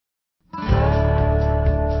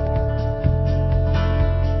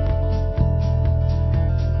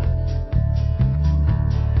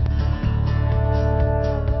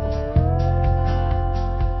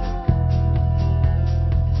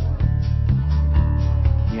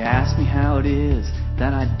ask me how it is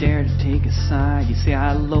that I dare to take a side. You say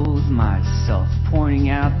I loathe myself, pointing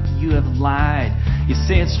out that you have lied. You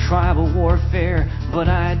say it's tribal warfare, but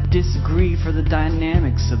I disagree, for the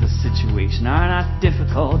dynamics of the situation are not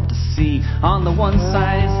difficult to see. On the one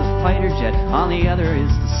side is the fighter jet, on the other is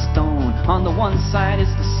the stone. On the one side is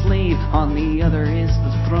the slave, on the other is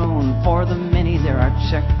the throne. For the many there are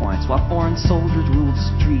checkpoints, while foreign soldiers rule the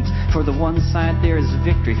streets. For the one side there is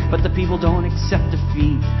victory, but the people don't accept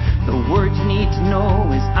defeat. The word you need to know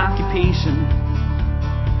is occupation,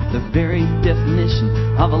 the very definition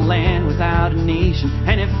of a land without a nation.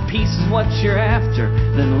 And if peace is what you're after,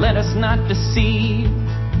 then let us not deceive.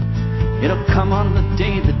 It'll come on the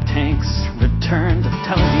day the tanks return to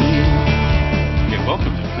Tel Aviv. Okay,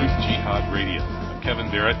 welcome to Truth Jihad Radio. I'm Kevin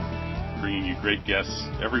Barrett, bringing you great guests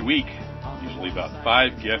every week, usually about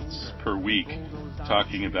 5 guests per week,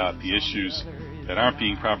 talking about the issues that aren't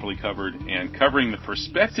being properly covered and covering the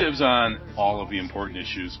perspectives on all of the important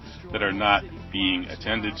issues that are not being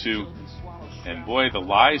attended to. And boy, the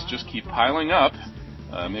lies just keep piling up.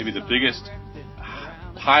 Maybe the biggest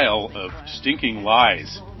pile of stinking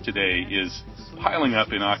lies today is piling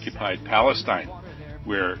up in occupied Palestine,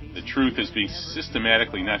 where the truth is being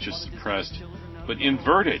systematically not just suppressed, but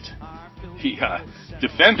inverted. The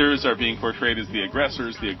defenders are being portrayed as the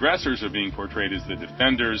aggressors are being portrayed as the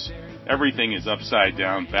defenders. Everything is upside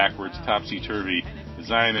down, backwards, topsy-turvy. The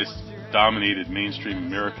Zionist-dominated mainstream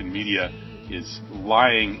American media is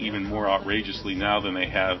lying even more outrageously now than they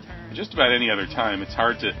have just about any other time. It's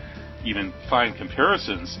hard to even find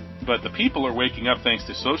comparisons, but the people are waking up thanks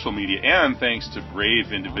to social media and thanks to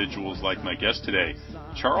brave individuals like my guest today,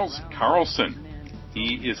 Charles Carlson.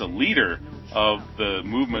 He is a leader of the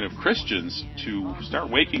movement of Christians to start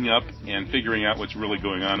waking up and figuring out what's really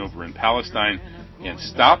going on over in Palestine and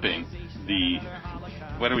stopping the,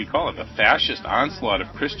 what do we call it, the fascist onslaught of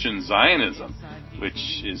Christian Zionism,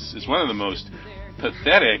 which is one of the most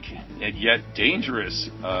pathetic and yet dangerous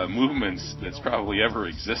movements that's probably ever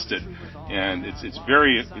existed. And it's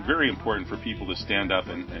very, very important for people to stand up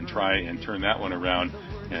and try and turn that one around.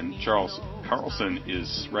 And Charles Carlson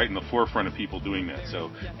is right in the forefront of people doing that.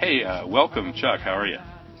 So, hey, welcome, Chuck. How are you?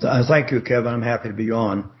 Thank you, Kevin. I'm happy to be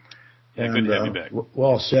on. Yeah, good to have you back.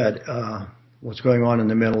 Well said. What's going on in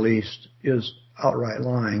the Middle East is outright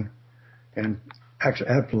lying and actually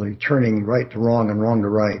absolutely turning right to wrong and wrong to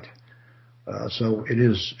right. So it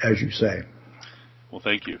is, as you say. Well,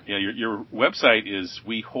 thank you. Yeah, your website is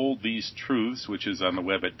We Hold These Truths, which is on the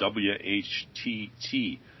web at whtt.org.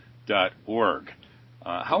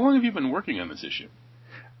 How long have you been working on this issue?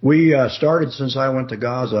 We started since I went to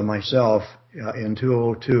Gaza myself in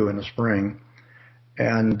 2002 in the spring,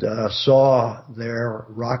 and saw their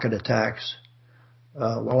rocket attacks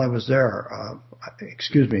while I was there.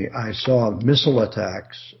 I saw missile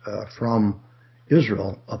attacks from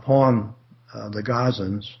Israel upon the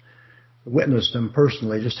Gazans, witnessed them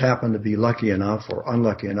personally, just happened to be lucky enough or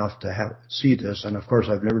unlucky enough to see this. And of course,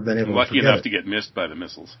 I've never been able to forget enough to get missed by the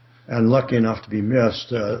missiles. And lucky enough to be missed.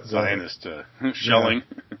 Zionist shelling.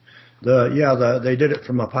 They did it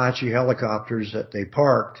from Apache helicopters that they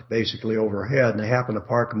parked basically overhead, and they happened to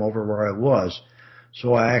park them over where I was.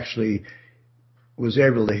 So I actually was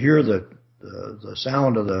able to hear the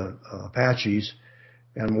sound of the Apaches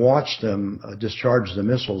and watch them discharge the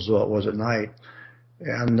missiles, though it was at night.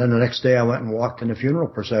 And then the next day I went and walked in a funeral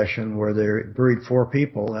procession where they buried 4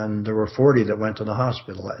 people, and there were 40 that went to the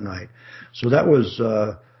hospital that night. So that was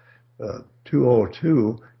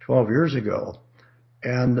 2002, 12 years ago.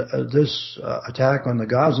 And this attack on the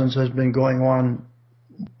Gazans has been going on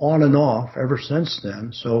and off ever since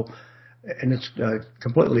then. So, and it's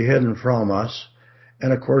completely hidden from us.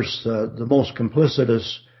 And of course, the most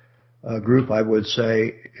complicitous group, I would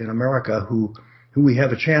say, in America who we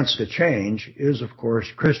have a chance to change is, of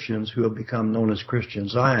course, Christians who have become known as Christian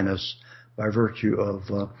Zionists by virtue of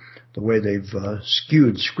the way they've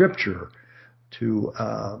skewed Scripture to,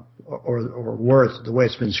 or worth the way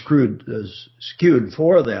it's been skewed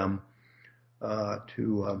for them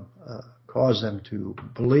to cause them to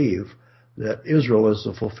believe that Israel is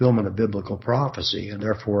the fulfillment of biblical prophecy and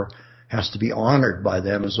therefore has to be honored by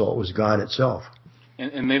them as though it was God itself.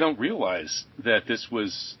 And they don't realize that this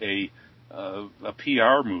was a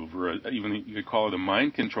PR move, or even you could call it a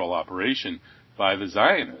mind control operation by the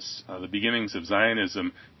Zionists. The beginnings of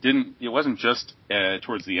Zionism it wasn't just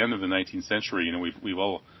towards the end of the 19th century. You know, we've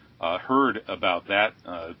all heard about that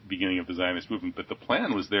beginning of the Zionist movement, but the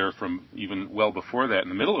plan was there from even well before that. In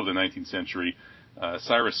the middle of the 19th century,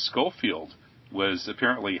 Cyrus Schofield was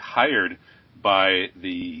apparently hired by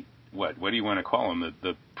the, what do you want to call them,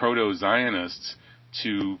 the proto-Zionists,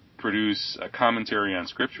 to produce a commentary on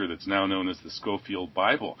Scripture that's now known as the Scofield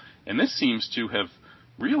Bible. And this seems to have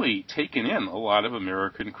really taken in a lot of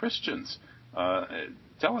American Christians.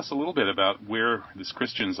 Tell us a little bit about where this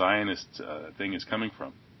Christian Zionist thing is coming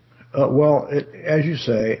from. Well, as you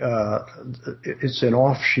say, it's an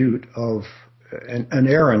offshoot of an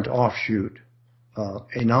errant offshoot,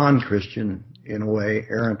 a non-Christian, in a way,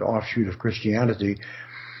 errant offshoot of Christianity.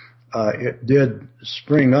 It did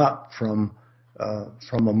spring up from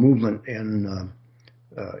a movement in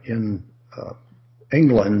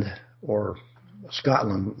England or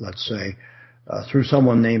Scotland, let's say, through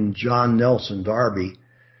someone named John Nelson Darby,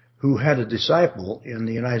 who had a disciple in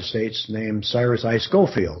the United States named Cyrus I.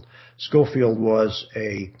 Scofield. Scofield was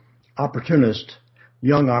a opportunist,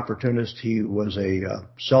 young opportunist. He was a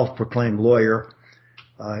self-proclaimed lawyer.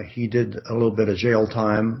 He did a little bit of jail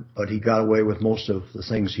time, but he got away with most of the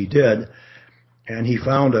things he did. And he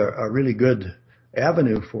found a really good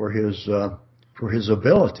avenue for his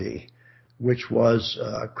ability, which was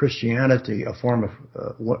Christianity, a form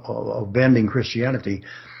of bending Christianity.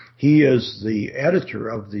 He is the editor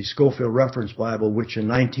of the Scofield Reference Bible, which in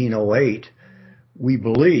 1908, we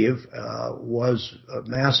believe, was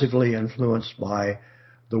massively influenced by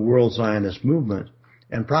the World Zionist movement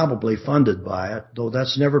and probably funded by it, though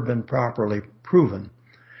that's never been properly proven.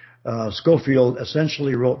 Scofield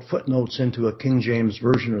essentially wrote footnotes into a King James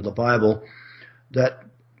version of the Bible that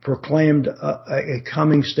proclaimed a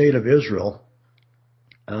coming state of Israel,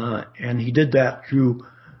 and he did that through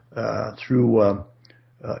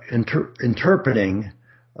interpreting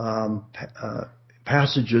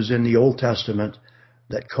passages in the Old Testament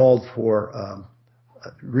that called for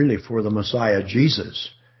really for the Messiah Jesus,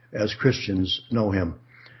 as Christians know him.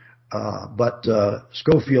 But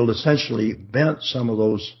Scofield essentially bent some of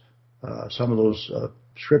those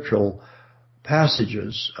scriptural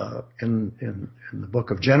passages in the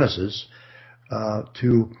book of Genesis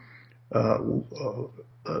to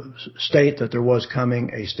state that there was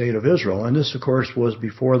coming a state of Israel. And this, of course, was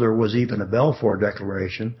before there was even a Balfour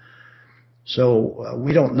Declaration. So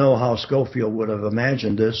we don't know how Scofield would have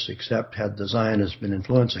imagined this, except had the Zionists been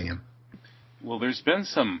influencing him. Well, there's been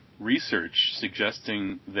some research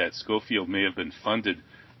suggesting that Scofield may have been funded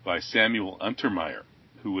by Samuel Untermeyer,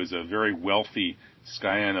 who was a very wealthy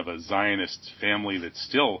scion of a Zionist family that's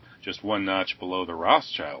still just one notch below the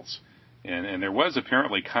Rothschilds. And there was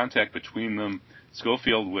apparently contact between them.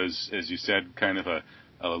 Scofield was, as you said, kind of a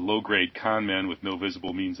low-grade con man with no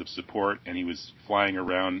visible means of support, and he was flying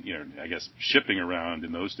around, I guess shipping around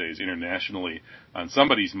in those days internationally on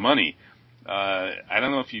somebody's money. I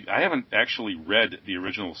don't know if I haven't actually read the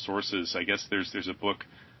original sources. I guess there's a book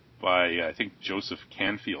by, I think, Joseph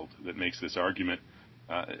Canfield that makes this argument.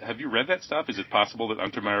 Have you read that stuff? Is it possible that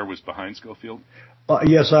Untermeyer was behind Scofield?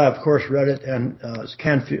 Yes, I of course read it, and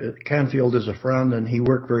Canfield is a friend, and he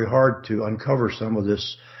worked very hard to uncover some of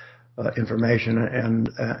this information. And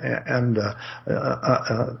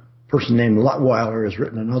a person named Luttweiler has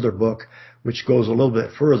written another book which goes a little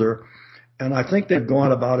bit further. And I think they've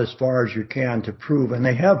gone about as far as you can to prove, and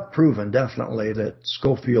they have proven definitely, that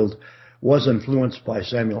Scofield was influenced by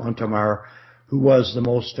Samuel Untermeyer, who was the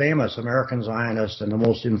most famous American Zionist and the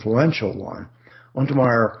most influential one.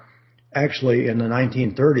 Untermeyer actually in the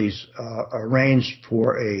 1930s arranged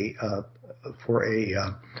for a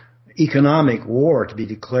economic war to be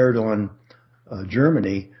declared on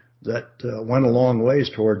Germany that went a long ways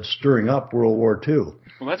towards stirring up World War II.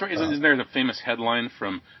 Well, that's right. Isn't there the famous headline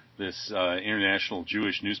from this international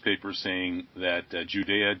Jewish newspaper saying that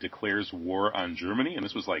Judea declares war on Germany, and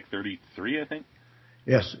this was like 1933, I think?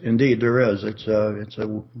 Yes, indeed, there is. It's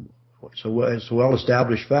a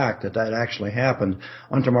well-established fact that actually happened.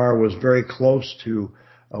 Untermeyer was very close to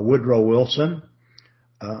Woodrow Wilson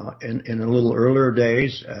in a little earlier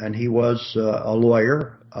days, and he was a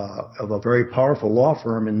lawyer of a very powerful law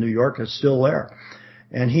firm in New York that's still there.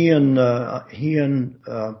 And he and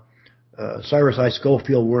Cyrus I.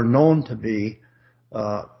 Scofield were known to be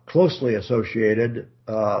closely associated,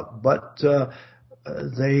 but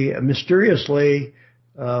they mysteriously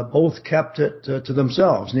both kept it to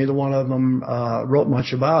themselves. Neither one of them wrote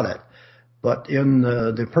much about it. But in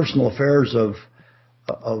the personal affairs of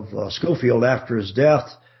Scofield after his death,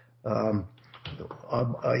 a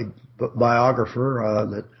biographer,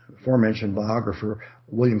 the aforementioned biographer,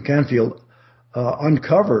 William Canfield,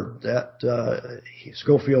 uncovered that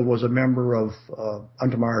Scofield was a member of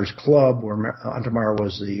Untermeyer's club, where Untermeyer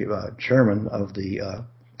was the chairman of the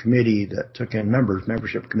committee that took in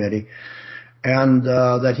membership committee, and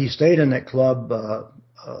that he stayed in that club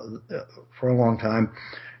for a long time.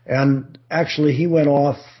 And actually, he went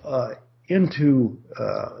off into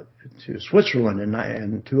to Switzerland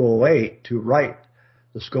in 2008 to write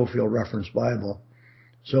the Scofield Reference Bible.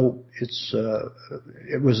 So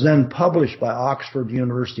it was then published by Oxford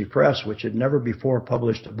University Press, which had never before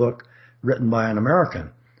published a book written by an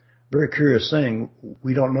American. Very curious thing.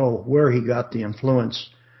 We don't know where he got the influence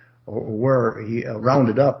or where he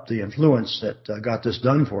rounded up the influence that got this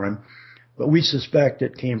done for him, but we suspect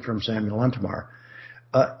it came from Samuel Untemar.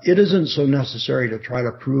 It isn't so necessary to try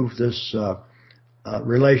to prove this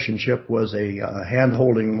relationship was a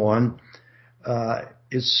hand-holding one.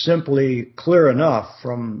 It's simply clear enough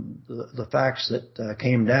from the facts that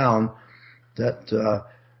came down that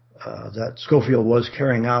Scofield was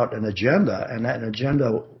carrying out an agenda, and that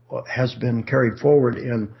agenda has been carried forward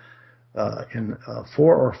in 4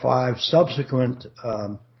 or 5 subsequent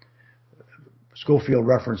Scofield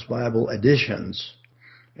Reference Bible editions.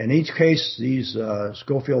 In each case, these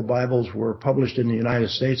Scofield Bibles were published in the United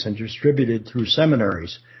States and distributed through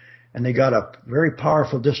seminaries, and they got a very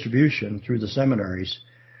powerful distribution through the seminaries.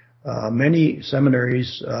 Many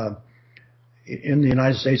seminaries in the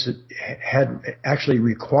United States had actually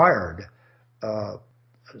required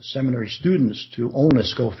seminary students to own a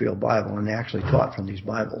Scofield Bible, and they actually taught from these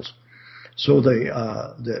Bibles. So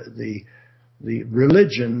the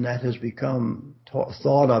religion that has become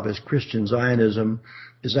thought of as Christian Zionism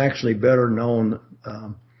is actually better known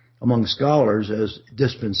among scholars as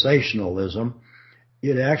dispensationalism.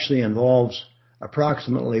 It actually involves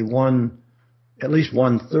approximately at least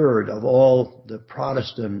 1/3 of all the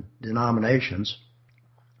Protestant denominations,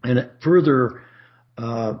 and it further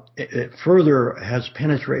has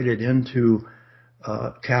penetrated into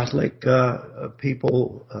Catholic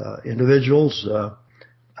people, individuals,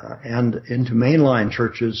 and into mainline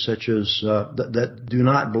churches such as that do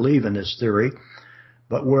not believe in this theory,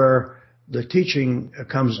 but where the teaching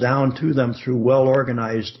comes down to them through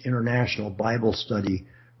well-organized international Bible study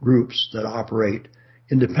groups that operate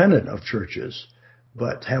independent of churches,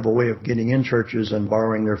 but have a way of getting in churches and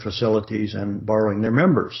borrowing their facilities and borrowing their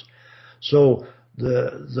members. So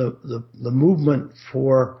the movement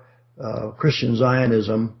for Christian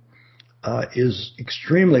Zionism is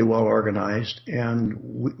extremely well organized, and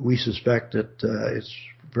we suspect that it's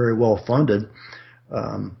very well funded.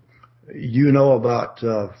 You know about,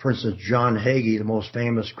 for instance, John Hagee, the most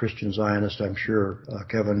famous Christian Zionist, I'm sure,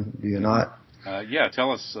 Kevin, do you not? Yeah,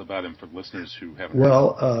 tell us about him for listeners who haven't.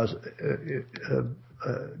 Well,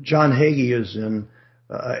 John Hagee is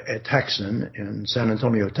a Texan in San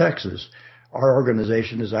Antonio, Texas. Our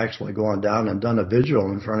organization has actually gone down and done a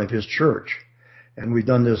vigil in front of his church. And we've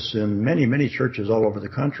done this in many, many churches all over the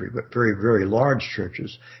country, but very, very large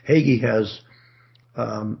churches. Hagee has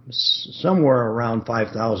somewhere around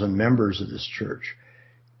 5,000 members of this church.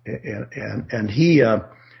 And he,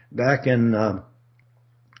 back in the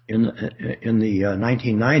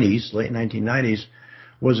 1990s, late 1990s,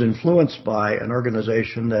 was influenced by an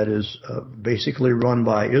organization that is basically run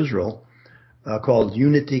by Israel, called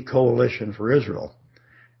Unity Coalition for Israel.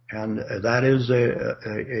 And that is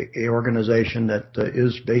a organization that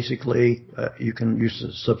is basically, you can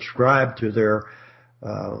subscribe to their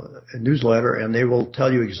newsletter, and they will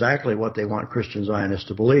tell you exactly what they want Christian Zionists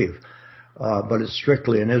to believe. But it's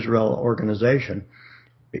strictly an Israel organization.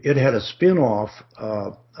 It had a spin-off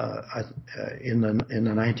in the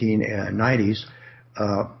 1990s.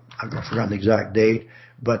 I've forgotten the exact date,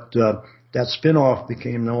 but that spin-off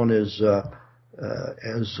became known as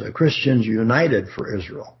Christians United for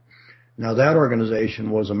Israel. Now, that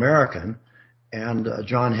organization was American, and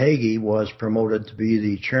John Hagee was promoted to be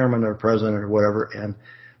the chairman or president or whatever, and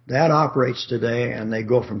that operates today, and they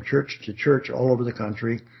go from church to church all over the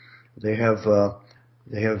country. They have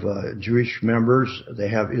Jewish members. They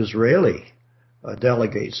have Israeli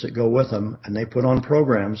delegates that go with them, and they put on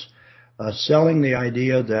programs selling the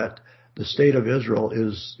idea that the state of Israel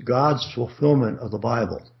is God's fulfillment of the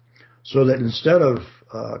Bible. So that instead of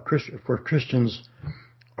Christians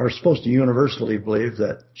are supposed to universally believe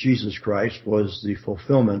that Jesus Christ was the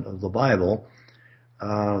fulfillment of the Bible.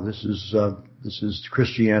 This is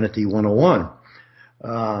Christianity 101,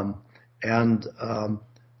 and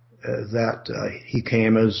that he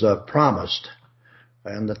came as promised,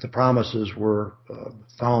 and that the promises were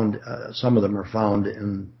found. Some of them are found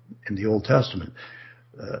in the Old Testament.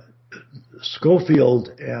 Scofield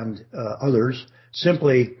and others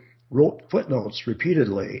simply wrote footnotes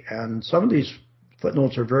repeatedly, and some of these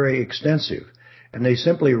footnotes are very extensive, and they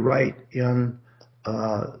simply write in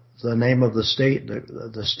the name of the state,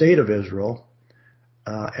 the state of Israel,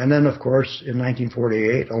 and then, of course, in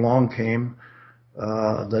 1948, along came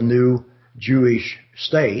the new Jewish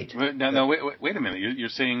state. Now, wait a minute. You're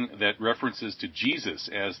saying that references to Jesus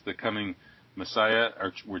as the coming Messiah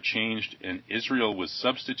were changed and Israel was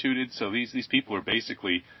substituted? So these people are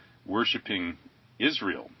basically worshiping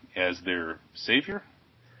Israel as their savior?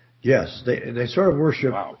 Yes, they sort of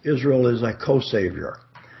worship Israel as a co-savior.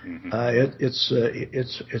 Mm-hmm.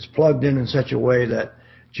 It's plugged in such a way that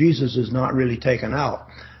Jesus is not really taken out.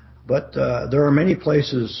 But there are many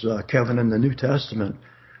places, Kevin, in the New Testament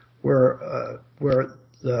where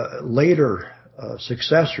the later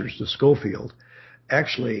successors to Scofield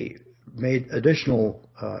actually made additional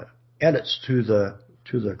edits to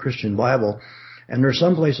the Christian Bible, and there are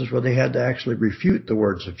some places where they had to actually refute the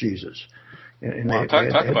words of Jesus. And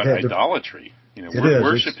talk about idolatry. We're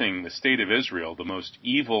worshiping the state of Israel, the most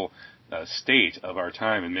evil state of our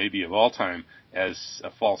time and maybe of all time, as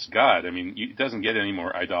a false god. I mean, it doesn't get any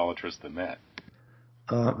more idolatrous than that.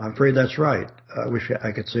 I'm afraid that's right. I wish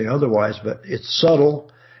I could say otherwise, but it's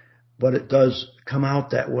subtle, but it does come out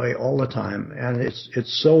that way all the time, and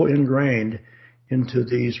it's so ingrained into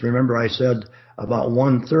these. Remember, I said about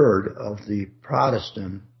 1/3 of the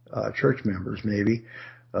Protestant church members, maybe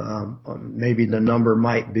the number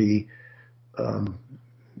might be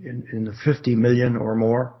in the 50 million or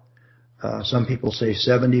more. Some people say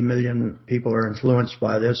 70 million people are influenced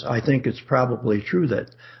by this. I think it's probably true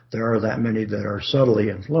that there are that many that are subtly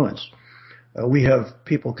influenced. We have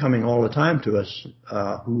people coming all the time to us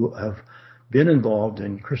who have been involved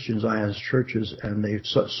in Christian Zionist churches, and they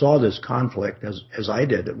saw this conflict as I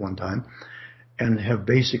did at one time, and have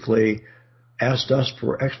basically asked us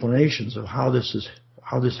for explanations of how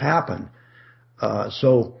this happened.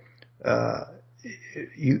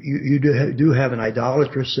 You do have an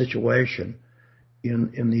idolatrous situation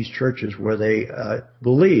in these churches where they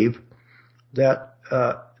believe that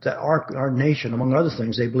our nation, among other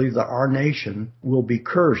things, they believe that our nation will be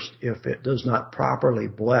cursed if it does not properly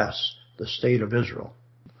bless the state of Israel.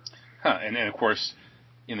 And of course,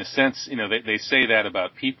 in a sense, they say that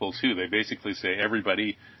about people too. They basically say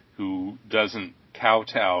everybody who doesn't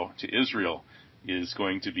kowtow to Israel is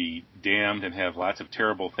going to be damned and have lots of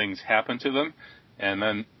terrible things happen to them. And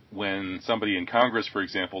then when somebody in Congress, for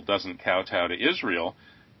example, doesn't kowtow to Israel,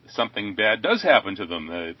 something bad does happen to them.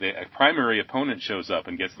 A primary opponent shows up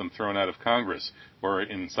and gets them thrown out of Congress. Or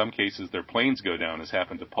in some cases, their planes go down, as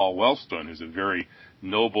happened to Paul Wellstone, who's a very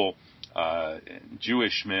noble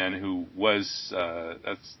Jewish man who was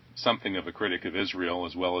something of a critic of Israel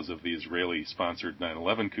as well as of the Israeli-sponsored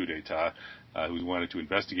 9/11 coup d'etat, who wanted to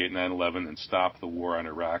investigate 9/11 and stop the war on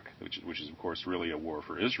Iraq, which is, of course, really a war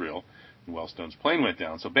for Israel. And Wellstone's plane went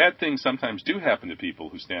down. So bad things sometimes do happen to people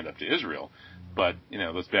who stand up to Israel. But,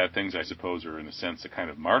 those bad things, I suppose, are in a sense a kind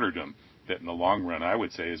of martyrdom that in the long run, I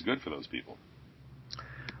would say, is good for those people.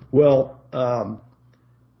 Well,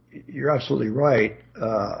 you're absolutely right.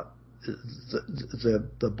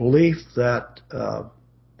 The belief that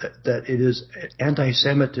it is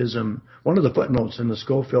anti-Semitism, one of the footnotes in the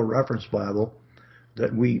Scofield Reference Bible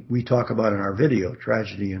that we talk about in our video,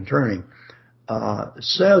 Tragedy and Turning,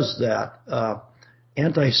 says that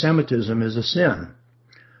anti-Semitism is a sin.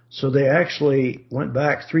 So they actually went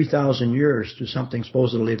back 3,000 years to something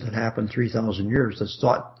supposedly that happened 3,000 years that's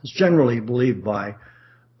generally believed by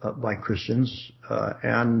Christians,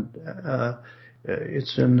 and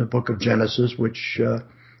it's in the book of Genesis, which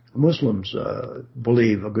Muslims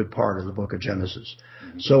believe a good part of the book of Genesis.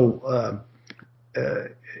 Mm-hmm. So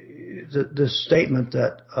the statement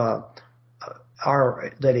that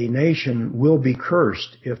that a nation will be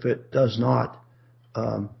cursed if it does not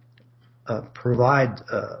provide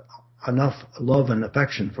enough love and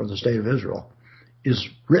affection for the state of Israel is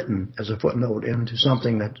written as a footnote into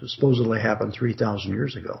something that supposedly happened 3,000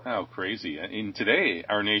 years ago. How crazy. And today,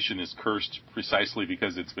 our nation is cursed precisely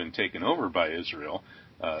because it's been taken over by Israel.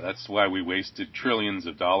 That's why we wasted trillions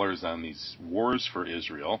of dollars on these wars for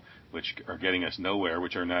Israel, which are getting us nowhere,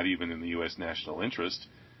 which are not even in the U.S. national interest.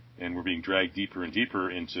 And we're being dragged deeper and deeper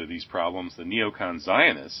into these problems. The neocon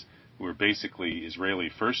Zionists, who are basically Israeli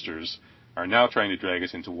firsters, are now trying to drag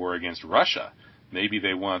us into war against Russia. Maybe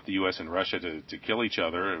they want the U.S. and Russia to kill each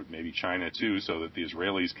other, or maybe China too, so that the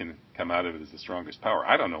Israelis can come out of it as the strongest power.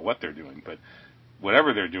 I don't know what they're doing, but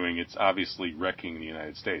whatever they're doing, it's obviously wrecking the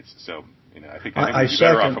United States. So, I think we'd be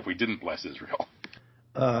better off if we didn't bless Israel.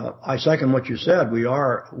 I second what you said. We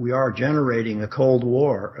are generating a Cold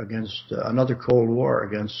War against another Cold War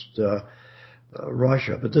against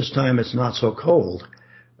Russia, but this time it's not so cold.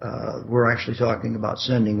 We're actually talking about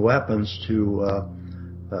sending weapons to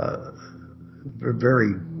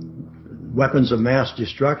very weapons of mass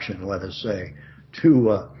destruction, let us say,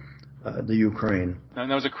 to the Ukraine.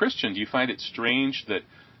 Now, as a Christian, do you find it strange that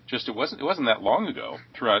it wasn't that long ago.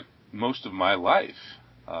 Throughout most of my life,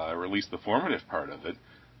 or at least the formative part of it,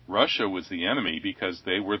 Russia was the enemy because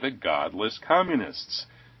they were the godless communists,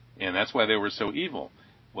 and that's why they were so evil.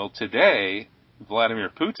 Well, today, Vladimir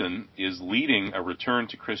Putin is leading a return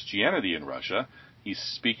to Christianity in Russia. He's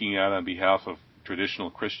speaking out on behalf of traditional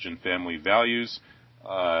Christian family values.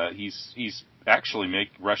 He's actually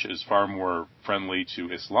Russia is far more friendly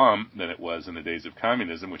to Islam than it was in the days of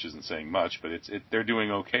communism, which isn't saying much, but they're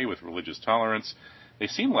doing okay with religious tolerance. They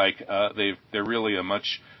seem like they're really a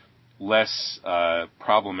much less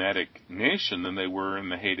problematic nation than they were in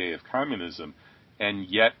the heyday of communism, and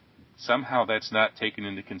yet somehow that's not taken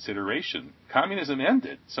into consideration. Communism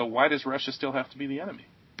ended, so why does Russia still have to be the enemy?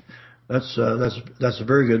 That's a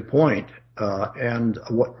very good point. And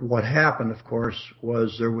what happened, of course,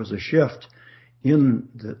 was there was a shift in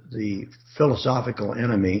the philosophical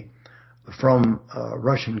enemy from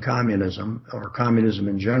Russian communism or communism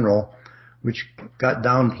in general, which got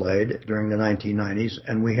downplayed during the 1990s,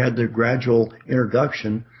 and we had the gradual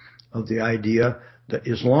introduction of the idea that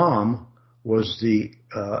Islam was the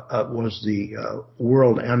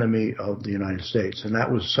world enemy of the United States, and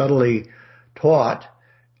that was subtly taught,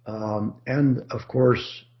 and of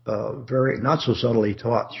course very not so subtly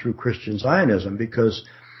taught through Christian Zionism, because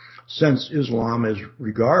since Islam is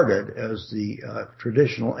regarded as the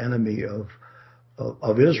traditional enemy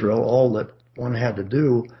of Israel, all that one had to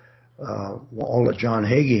do, all that John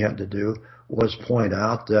Hagee had to do, was point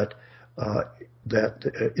out that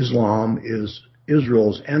Islam is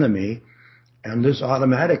Israel's enemy, and this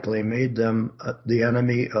automatically made them the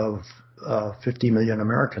enemy of 50 million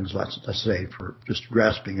Americans, let's say, for just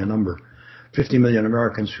grasping a number. 50 million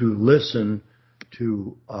Americans who listen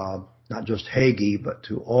to not just Hagee, but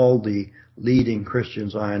to all the leading Christian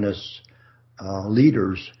Zionist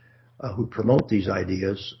leaders who promote these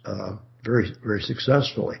ideas very, very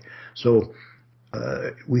successfully. So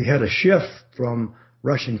we had a shift from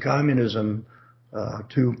Russian communism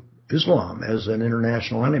to Islam as an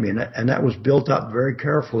international enemy, and that was built up very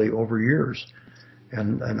carefully over years.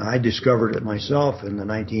 And I discovered it myself in the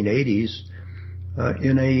 1980s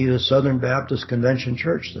in a Southern Baptist Convention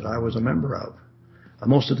church that I was a member of.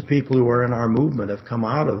 Most of the people who are in our movement have come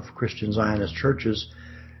out of Christian Zionist churches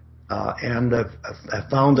and have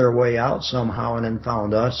found their way out somehow, and then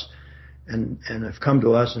found us and have come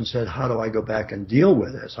to us and said, how do I go back and deal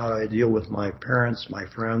with this? How do I deal with my parents, my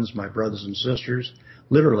friends, my brothers and sisters,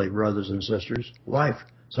 literally brothers and sisters, wife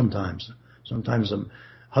sometimes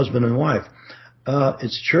husband and wife.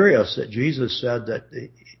 It's curious that Jesus said that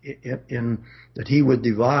that he would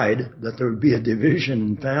divide, that there would be a division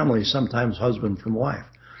in families, sometimes husband from wife.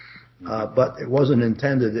 But it wasn't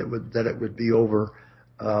intended that it would be over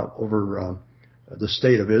the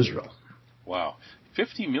state of Israel. Wow.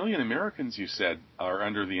 50 million Americans, you said, are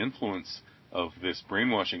under the influence of this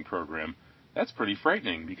brainwashing program. That's pretty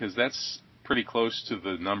frightening, because that's pretty close to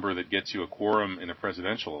the number that gets you a quorum in a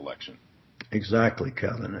presidential election. Exactly,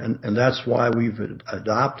 Kevin. And that's why we've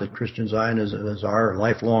adopted Christian Zionism as our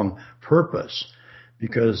lifelong purpose,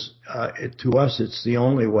 because to us it's the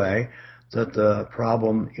only way that the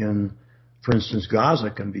problem in, for instance, Gaza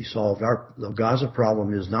can be solved. The Gaza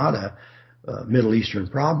problem is not a Middle Eastern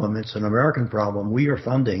problem. It's an American problem. We are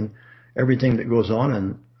funding everything that goes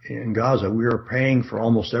on in Gaza. We are paying for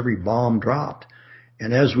almost every bomb dropped.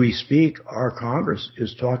 And as we speak, our Congress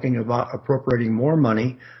is talking about appropriating more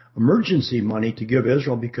money, emergency money, to give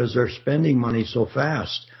Israel, because they're spending money so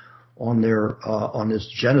fast on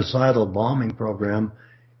this genocidal bombing program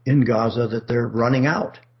in Gaza that they're running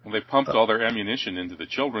out. Well, they pumped all their ammunition into the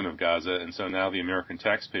children of Gaza, and so now the American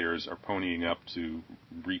taxpayers are ponying up to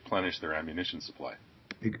replenish their ammunition supply.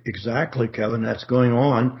 Exactly, Kevin. That's going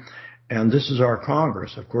on. And this is our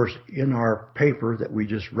Congress. Of course, in our paper that we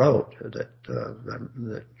just wrote,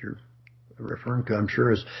 that you're referring to, I'm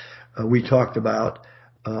sure, is we talked about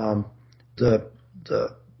the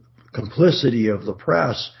complicity of the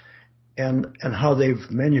press and how they've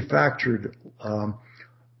manufactured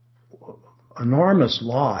enormous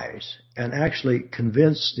lies and actually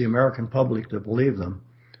convinced the American public to believe them.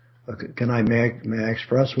 May I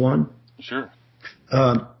express one? Sure.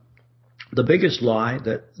 The biggest lie,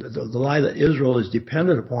 the lie that Israel is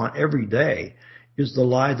dependent upon every day, is the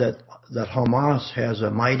lie that Hamas has a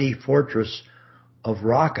mighty fortress of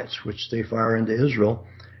rockets which they fire into Israel,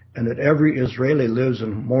 and that every Israeli lives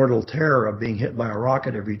in mortal terror of being hit by a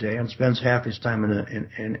rocket every day and spends half his time in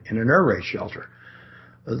an air raid shelter.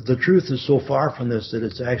 The truth is so far from this that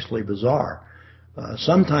it's actually bizarre.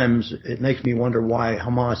 Sometimes it makes me wonder why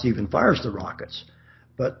Hamas even fires the rockets,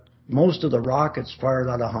 but most of the rockets fired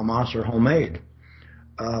out of Hamas are homemade.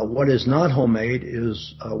 What is not homemade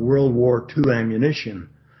is World War II ammunition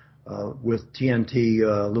with TNT,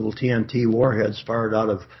 little TNT warheads fired out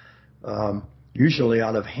of, usually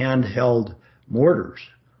out of handheld mortars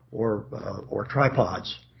or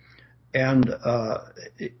tripods. And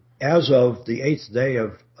as of the 8th day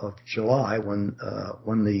of July, when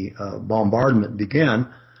the bombardment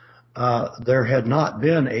began, there had not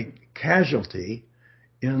been a casualty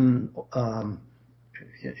in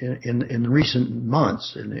recent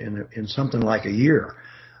months, in something like a year.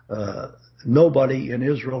 Nobody in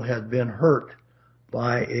Israel had been hurt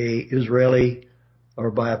by a Israeli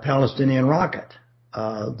or by a Palestinian rocket.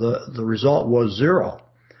 The result was zero.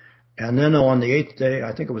 And then on the 8th day,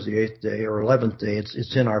 I think it was the 8th day or 11th day,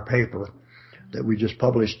 it's in our paper that we just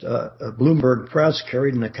published, Bloomberg Press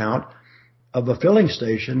carried an account of a filling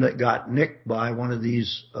station that got nicked by one of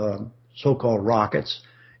these so-called rockets.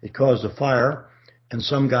 It caused a fire, and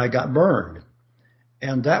some guy got burned.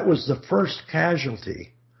 And that was the first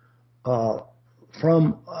casualty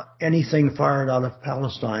from anything fired out of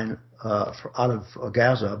Palestine, out of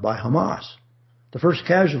Gaza by Hamas. The first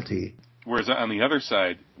casualty. Whereas on the other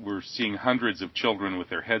side, we're seeing hundreds of children with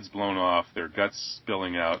their heads blown off, their guts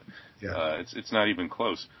spilling out. Yeah. It's not even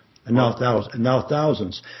close. And now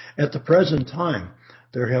thousands. At the present time,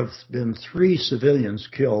 there have been 3 civilians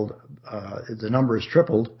killed. The number has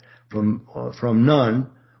tripled from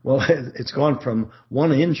none. Well, it's gone from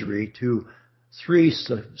 1 injury to 3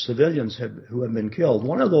 civilians who have been killed.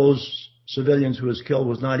 One of those civilians who was killed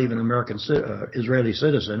was not even an American Israeli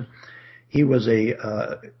citizen. He was a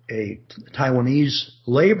Taiwanese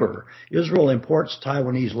laborer. Israel imports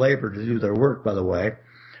Taiwanese labor to do their work, by the way.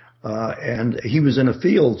 And he was in a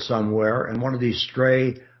field somewhere, and one of these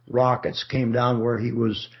stray rockets came down where he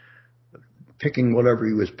was picking whatever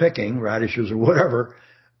he was picking, radishes or whatever,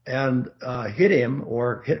 and hit him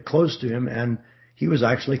or hit close to him, and he was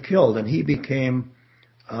actually killed. And he became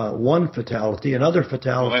one fatality. Another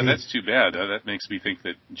fatality. Well, that's too bad. That makes me think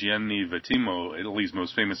that Gianni Vattimo, Italy's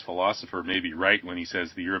most famous philosopher, may be right when he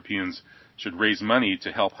says the Europeans should raise money to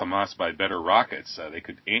help Hamas buy better rockets.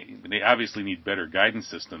 They obviously need better guidance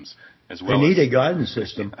systems as well. They need a guidance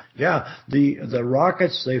system. Yeah, the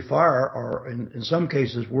rockets they fire are in some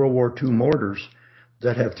cases World War II mortars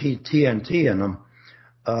that have TNT in them.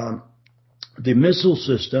 The missile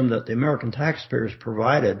system that the American taxpayers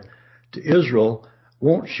provided to Israel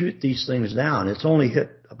won't shoot these things down. It's only hit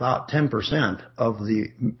about 10% of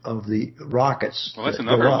the rockets. Well, that's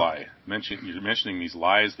another lie. You're mentioning these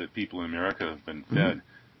lies that people in America have been fed.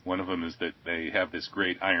 Mm-hmm. One of them is that they have this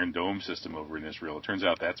great Iron Dome system over in Israel. It turns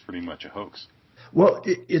out that's pretty much a hoax. Well,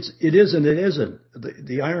 it is and it isn't.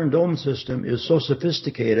 The Iron Dome system is so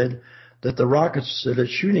sophisticated that the rockets that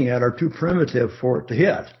it's shooting at are too primitive for it to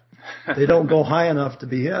hit. They don't go high enough to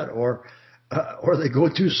be hit, or they go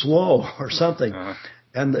too slow or something. Uh-huh.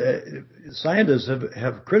 And scientists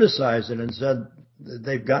have criticized it and said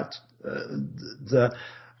they've got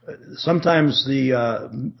sometimes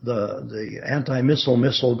the anti-missile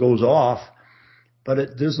missile goes off, but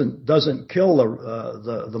it doesn't kill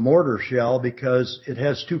the mortar shell because it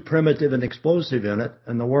has too primitive an explosive in it,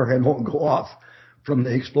 and the warhead won't go off from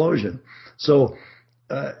the explosion. So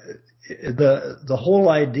the whole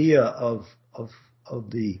idea of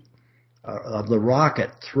the rocket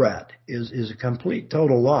threat is a complete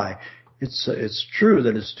total lie. It's true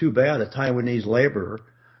that it's too bad a Taiwanese laborer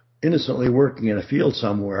innocently working in a field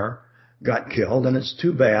somewhere got killed, and it's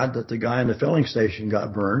too bad that the guy in the filling station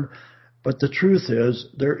got burned. But the truth is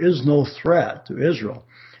there is no threat to Israel.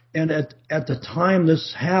 And at the time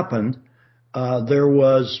this happened, there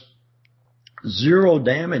was 0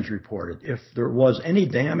 damage reported. If there was any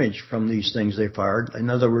damage from these things they fired,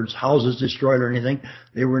 in other words, houses destroyed or anything,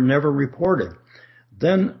 they were never reported.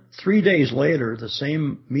 Then 3 days later, the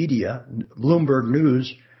same media, Bloomberg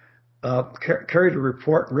News, carried a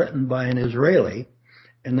report written by an Israeli,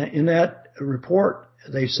 and in that report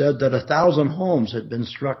they said that 1,000 homes had been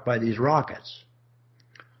struck by these rockets.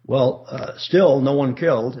 Well, still no one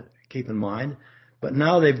killed, keep in mind. But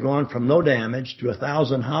now they've gone from no damage to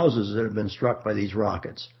 1,000 houses that have been struck by these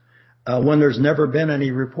rockets, when there's never been any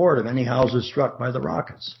report of any houses struck by the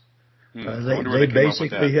rockets. They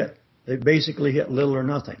basically hit little or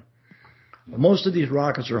nothing. Most of these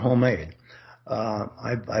rockets are homemade.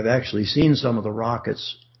 I've actually seen some of the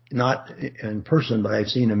rockets, not in person, but I've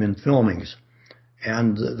seen them in filmings,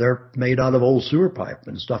 and they're made out of old sewer pipe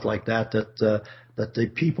and stuff like that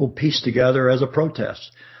the people piece together as a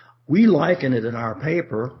protest. We liken it in our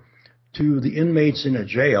paper to the inmates in a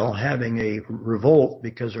jail having a revolt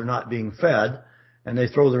because they're not being fed, and they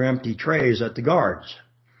throw their empty trays at the guards.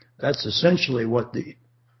 That's essentially what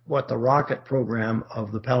what the rocket program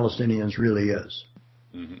of the Palestinians really is.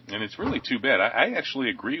 Mm-hmm. And it's really too bad. I actually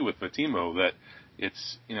agree with Fatimo that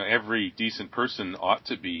it's, every decent person ought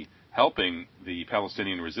to be helping the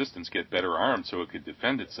Palestinian resistance get better armed so it could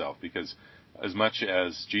defend itself, because as much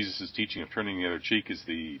as Jesus' teaching of turning the other cheek is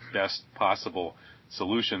the best possible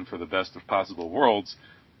solution for the best of possible worlds,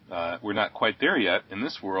 we're not quite there yet. In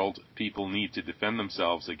this world, people need to defend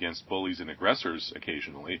themselves against bullies and aggressors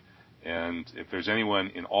occasionally. And if there's anyone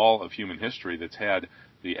in all of human history that's had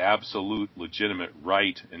the absolute legitimate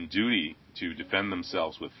right and duty to defend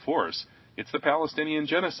themselves with force, it's the Palestinian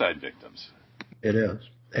genocide victims. It is.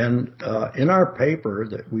 And in our paper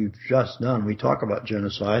that we've just done, we talk about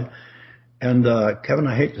genocide. And Kevin,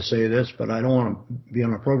 I hate to say this, but I don't want to be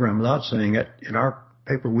on a program without saying it. In our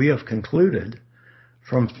paper, we have concluded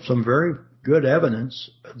from some very good evidence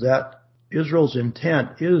that Israel's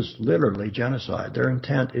intent is literally genocide. Their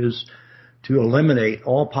intent is to eliminate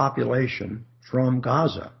all population from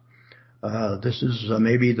Gaza. This is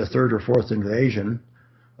maybe the third or fourth invasion.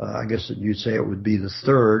 I guess you'd say it would be the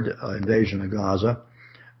third invasion of Gaza.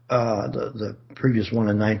 The previous one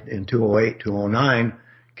in 2008, 2009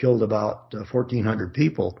 killed about 1,400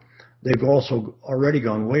 people. They've also already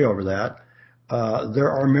gone way over that. There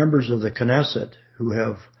are members of the Knesset who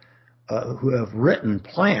have written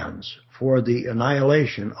plans for the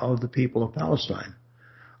annihilation of the people of Palestine.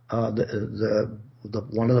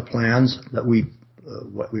 One of the plans that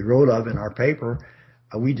what we wrote of in our paper,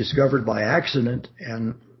 we discovered by accident,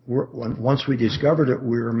 and once we discovered it,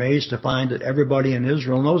 we were amazed to find that everybody in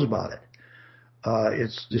Israel knows about it.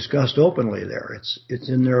 It's discussed openly there. It's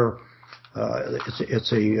in their.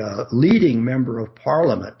 It's a leading member of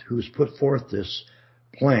parliament who's put forth this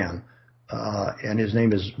plan, and his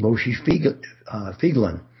name is Moshe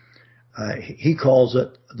Feiglin. He calls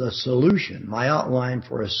it the solution. My outline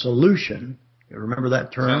for a solution. You remember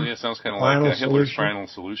that term? It sounds kind of like Hitler's final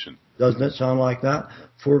solution. Doesn't it sound like that?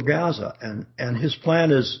 For Gaza. And his plan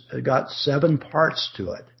has got 7 parts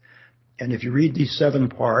to it. And if you read these 7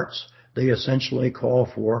 parts, they essentially call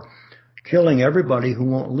for killing everybody who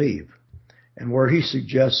won't leave. And where he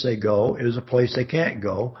suggests they go is a place they can't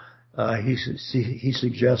go. He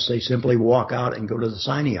suggests they simply walk out and go to the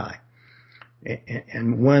Sinai.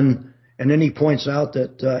 And then he points out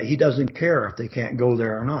that he doesn't care if they can't go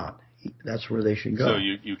there or not. That's where they should go. So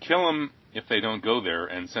you kill them if they don't go there,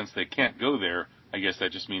 and since they can't go there, I guess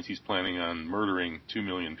that just means he's planning on murdering 2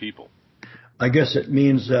 million people. I guess it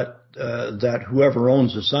means that whoever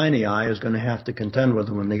owns the Sinai is going to have to contend with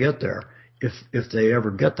them when they get there, if they ever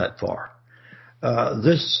get that far.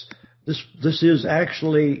 This is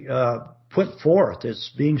actually put forth. It's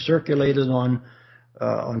being circulated on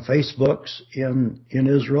Facebooks in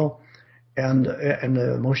Israel, and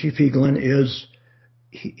Moshe Feiglin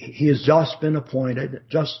he has just been appointed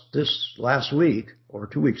just this last week or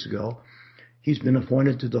 2 weeks ago. He's been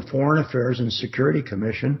appointed to the Foreign Affairs and Security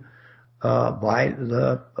Commission by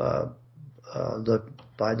the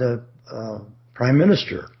Prime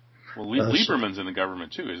Minister. Well, Lieberman's in the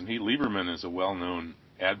government too, isn't he? Lieberman is a well-known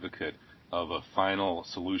advocate of a final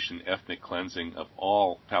solution, ethnic cleansing of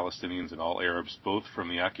all Palestinians and all Arabs, both from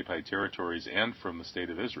the occupied territories and from the State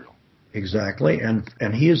of Israel. Exactly, and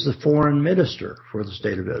he is the foreign minister for the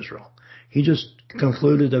State of Israel. He just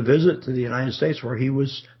concluded a visit to the United States where he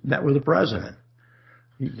met with the president.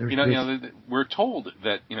 We're told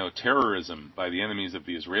that terrorism by the enemies of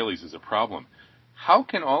the Israelis is a problem. How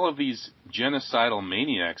can all of these genocidal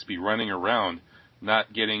maniacs be running around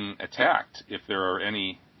not getting attacked if there are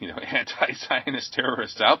any anti-Zionist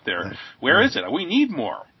terrorists out there? Right. Where is it? We need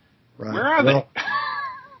more. Right. Where are they?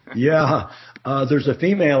 Yeah. There's a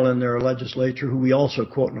female in their legislature who we also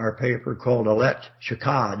quote in our paper called Ayelet Shaked.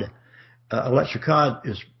 Ayelet Shaked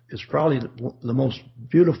is probably the most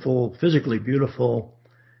beautiful, physically beautiful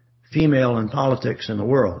female in politics in the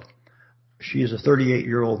world. She is a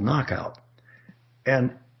 38-year-old knockout.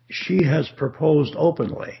 And she has proposed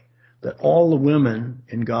openly that all the women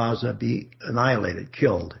in Gaza be annihilated,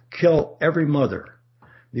 killed. Kill every mother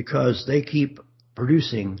because they keep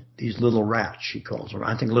producing these little rats, she calls them.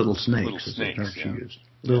 I think little snakes is the term she used.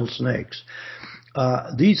 Little snakes.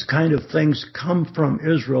 These kind of things come from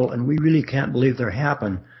Israel, and we really can't believe they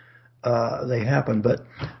happen. But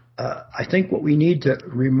I think what we need to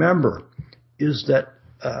remember is that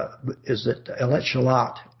Ayelet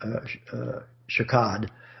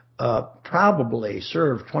Shaked probably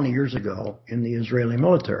served 20 years ago in the Israeli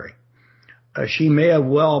military. She may have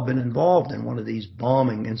well been involved in one of these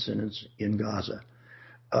bombing incidents in Gaza.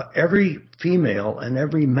 Every female and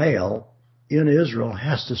every male in Israel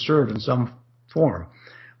has to serve in some form.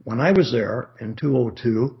 When I was there in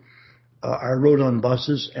 2002, I rode on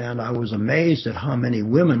buses, and I was amazed at how many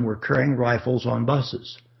women were carrying rifles on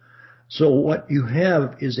buses. So what you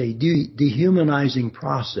have is a dehumanizing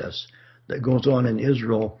process that goes on in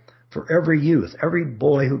Israel for every youth, every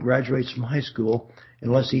boy who graduates from high school,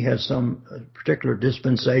 unless he has some particular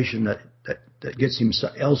dispensation that gets him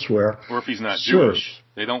elsewhere. Or if he's not Jewish.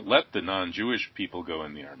 They don't let the non-Jewish people go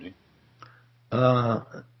in the army.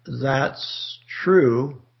 That's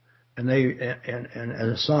true. And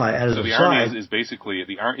so the army is basically,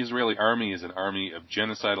 the Israeli army is an army of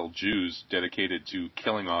genocidal Jews dedicated to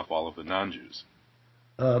killing off all of the non-Jews.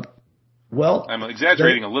 Well, I'm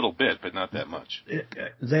exaggerating a little bit, but not that much.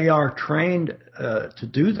 They are trained to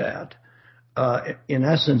do that. In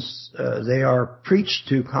essence, they are preached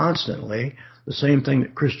to constantly, the same thing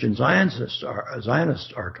that Christian Zionists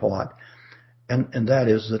are taught, and that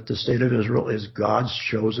is that the state of Israel is God's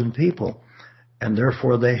chosen people, and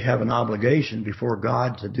therefore they have an obligation before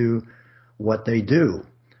God to do what they do.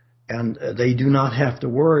 And they do not have to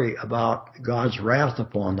worry about God's wrath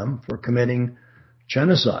upon them for committing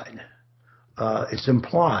genocide. It's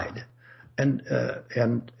implied. And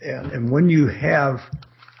when you have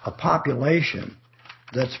a population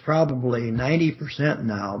that's probably 90%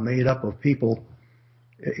 now made up of people,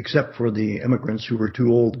 except for the immigrants who were too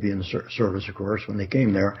old to be in the service, of course, when they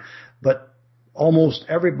came there, but almost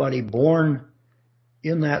everybody born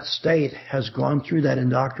in that state has gone through that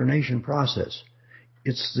indoctrination process.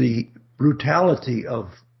 It's the brutality of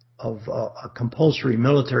a compulsory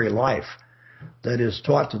military life that is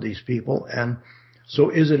taught to these people. And so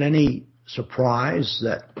is it any surprise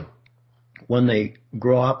that when they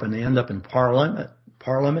grow up and they end up in parliament,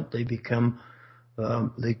 they become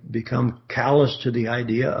callous to the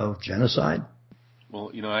idea of genocide?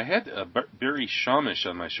 Well, I had Barry Shamish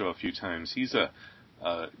on my show a few times. He's a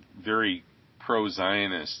very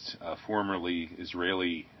pro-Zionist, formerly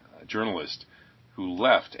Israeli journalist who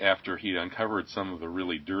left after he'd uncovered some of the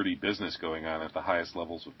really dirty business going on at the highest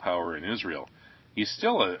levels of power in Israel. He's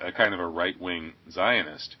still a kind of a right-wing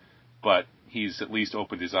Zionist, but he's at least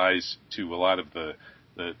opened his eyes to a lot of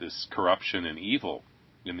this corruption and evil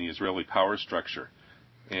in the Israeli power structure.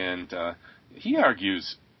 And he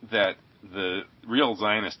argues that the real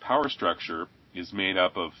Zionist power structure is made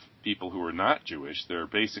up of people who are not Jewish.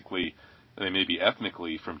 They may be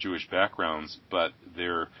ethnically from Jewish backgrounds, but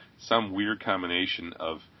they're some weird combination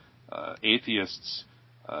of atheists,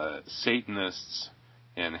 Satanists,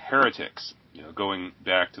 and heretics. Going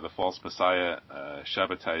back to the false Messiah,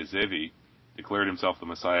 Shabbatai Zevi, declared himself the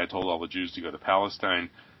Messiah, told all the Jews to go to Palestine,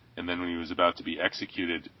 and then when he was about to be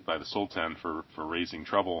executed by the Sultan for raising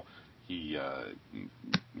trouble, he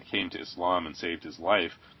came to Islam and saved his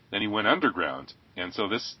life. Then he went underground, and so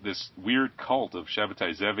this weird cult of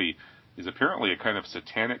Shabbatai Zevi is apparently a kind of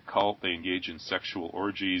satanic cult. They engage in sexual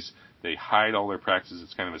orgies. They hide all their practices.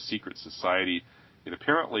 It's kind of a secret society. It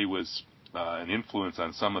apparently was an influence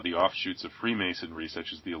on some of the offshoots of Freemasonry,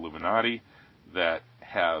 such as the Illuminati, that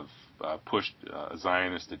have pushed a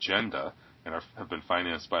Zionist agenda and have been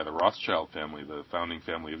financed by the Rothschild family, the founding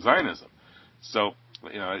family of Zionism. So,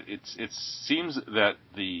 it seems that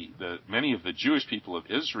the many of the Jewish people of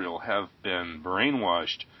Israel have been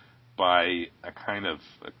brainwashed by a kind of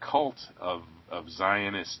a cult of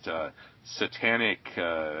Zionist, satanic,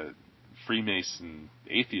 Freemason,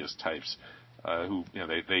 atheist types who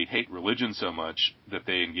they hate religion so much that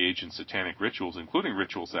they engage in satanic rituals, including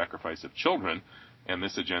ritual sacrifice of children. And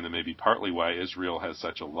this agenda may be partly why Israel has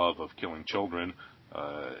such a love of killing children.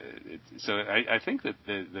 So I think that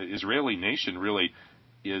the Israeli nation really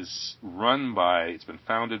is it's been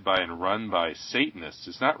founded by and run by Satanists.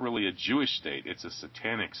 It's not really a Jewish state, it's a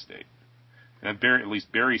satanic state. And at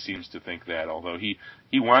least Barry seems to think that, although he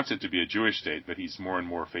wants it to be a Jewish state, but he's more and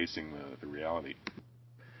more facing the reality.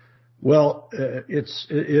 Well, it's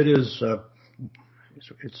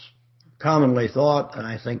commonly thought, and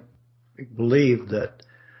I think believed, that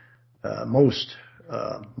most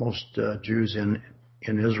Jews in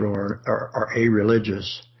Israel are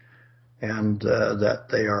a-religious, and that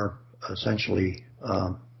they are essentially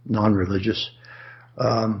non-religious,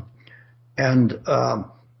 and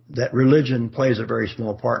that religion plays a very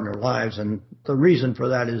small part in their lives. And the reason for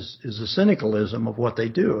that is the cynicalism of what they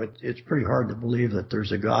do. It's pretty hard to believe that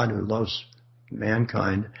there's a God who loves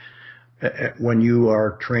mankind when you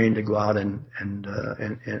are trained to go out and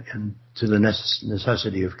to the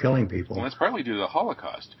necessity of killing people. Well, that's partly due to the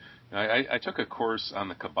Holocaust. I took a course on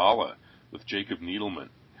the Kabbalah with Jacob Needleman,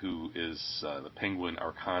 who is the Penguin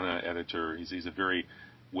Arcana editor. He's a very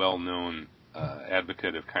well-known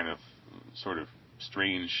advocate of kind of sort of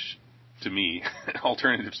strange to me,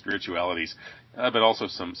 alternative spiritualities, but also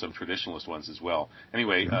some traditionalist ones as well.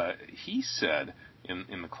 Anyway, he said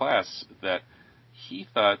in the class that he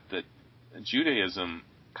thought that Judaism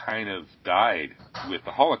kind of died with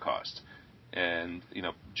the Holocaust. And,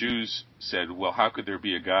 Jews said, well, how could there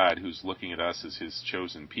be a God who's looking at us as his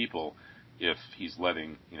chosen people if he's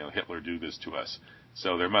letting, Hitler do this to us?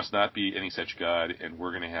 So there must not be any such God, and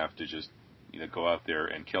we're going to have to just, go out there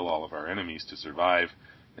and kill all of our enemies to survive.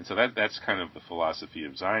 And so that's kind of the philosophy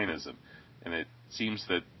of Zionism. And it seems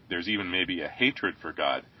that there's even maybe a hatred for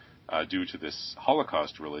God due to this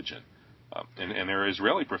Holocaust religion. And there are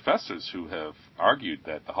Israeli professors who have argued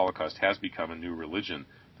that the Holocaust has become a new religion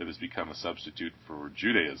that has become a substitute for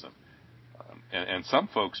Judaism. And some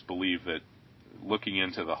folks believe that looking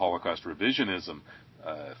into the Holocaust revisionism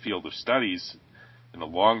field of studies in the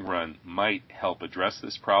long run might help address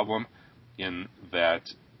this problem, in that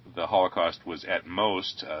the Holocaust was at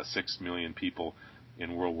most 6 million people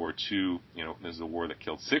in World War II. This is a war that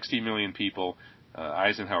killed 60 million people.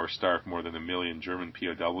 Eisenhower starved more than 1 million German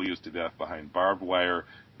POWs to death behind barbed wire.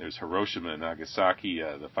 There's Hiroshima and Nagasaki,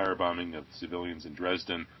 the firebombing of civilians in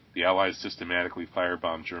Dresden. The Allies systematically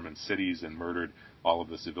firebombed German cities and murdered all of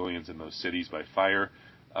the civilians in those cities by fire,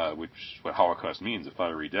 which is what Holocaust means, a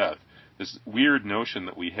fiery death. This weird notion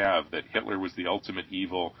that we have that Hitler was the ultimate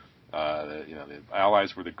evil, the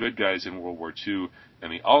Allies were the good guys in World War II,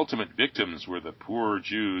 and the ultimate victims were the poor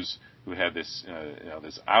Jews who had this,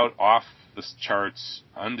 this off the charts,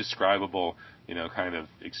 undescribable, kind of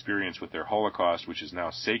experience with their Holocaust, which is now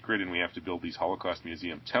sacred, and we have to build these Holocaust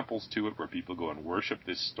museum temples to it where people go and worship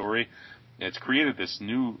this story. And it's created this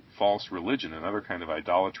new false religion, another kind of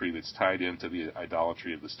idolatry that's tied into the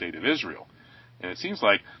idolatry of the state of Israel. And it seems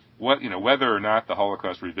like whether or not the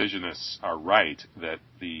Holocaust revisionists are right, that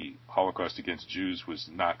the Holocaust against Jews was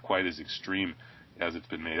not quite as extreme as it's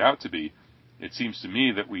been made out to be, it seems to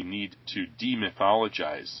me that we need to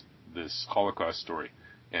demythologize this Holocaust story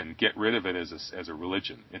and get rid of it as a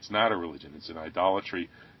religion. It's not a religion, it's an idolatry.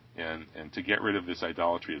 And to get rid of this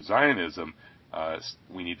idolatry of Zionism,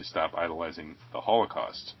 we need to stop idolizing the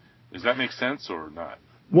Holocaust. Does that make sense or not?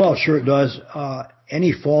 Well, sure it does.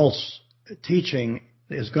 Any false teaching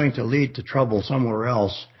is going to lead to trouble somewhere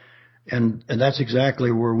else. And that's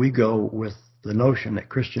exactly where we go with the notion that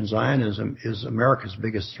Christian Zionism is America's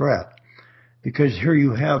biggest threat. Because here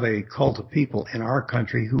you have a cult of people in our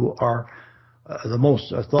country who are the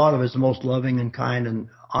most thought of as the most loving and kind and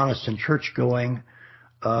honest and church-going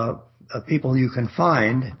people you can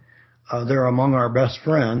find. They're among our best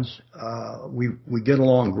friends. We get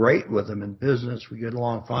along great with them in business. We get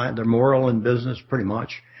along fine. They're moral in business, pretty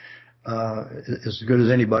much, as good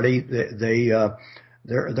as anybody.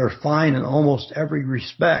 They're fine in almost every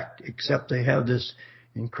respect, except they have this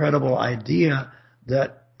incredible idea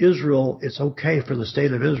that Israel, it's okay for the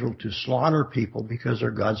state of Israel to slaughter people because they're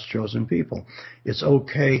God's chosen people. It's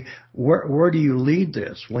okay. Where do you lead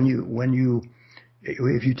this?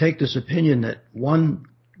 If you take this opinion that one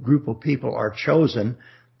group of people are chosen,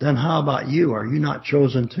 then how about you? Are you not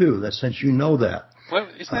chosen too? That since you know that. Well,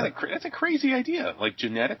 that's a crazy idea. Like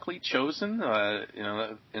genetically chosen, and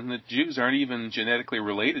the Jews aren't even genetically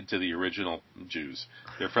related to the original Jews.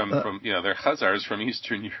 They're they're Khazars from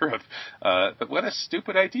Eastern Europe. But what a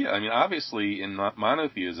stupid idea. I mean, obviously in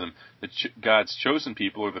monotheism, God's chosen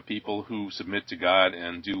people are the people who submit to God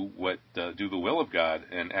and do the will of God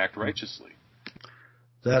and act righteously.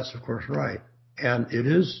 That's of course right. And it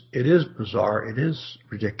is bizarre. It is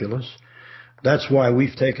ridiculous. That's why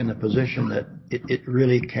we've taken the position that it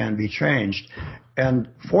really can be changed. And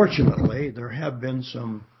fortunately, there have been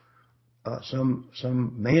some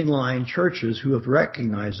mainline churches who have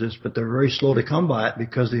recognized this, but they're very slow to come by it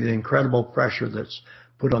because of the incredible pressure that's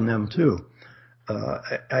put on them too.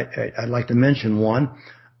 I'd like to mention one.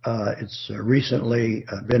 It's recently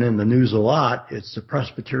been in the news a lot. It's the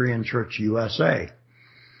Presbyterian Church USA.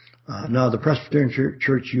 Now, the Presbyterian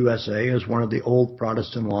Church USA is one of the old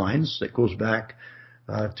Protestant lines that goes back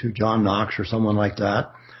to John Knox or someone like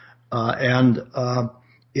that, and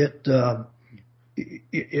it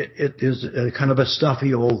is a kind of a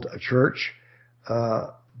stuffy old church,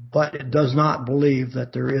 but it does not believe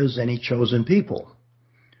that there is any chosen people.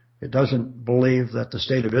 It doesn't believe that the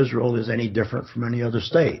state of Israel is any different from any other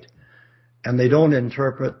state, and they don't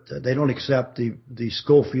accept the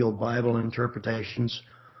Scofield Bible interpretations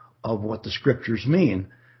of what the scriptures mean.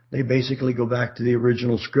 They basically go back to the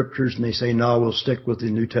original scriptures and they say, no, we'll stick with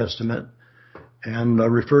the New Testament and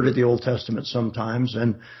refer to the Old Testament sometimes.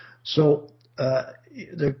 And so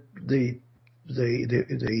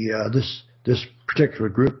this particular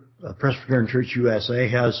group, Presbyterian Church USA,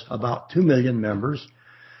 has about 2 million members,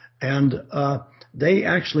 And they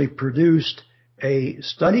actually produced a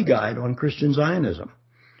study guide on Christian Zionism.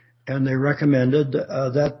 And they recommended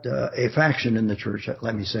that a faction in the church,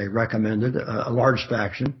 let me say, recommended, a large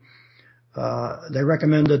faction, they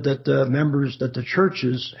recommended that the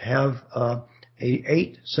churches have a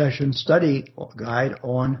 8-session study guide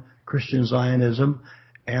on Christian Zionism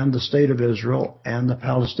and the state of Israel and the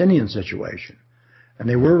Palestinian situation. And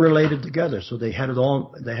they were related together, so they had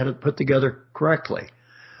it put together correctly.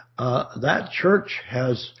 That church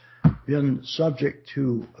has been subject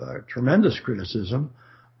to tremendous criticism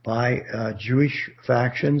by Jewish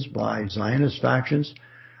factions, by Zionist factions.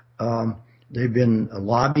 They've been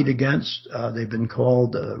lobbied against. They've been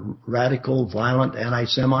called radical, violent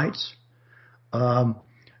anti-Semites,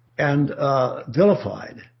 and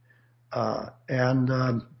vilified.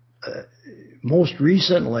 Most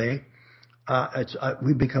recently,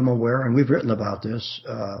 we've become aware, and we've written about this,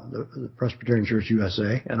 the Presbyterian Church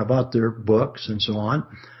USA, and about their books and so on.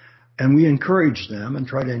 And we encourage them and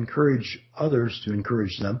try to encourage others to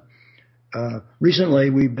encourage them. Recently,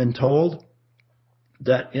 we've been told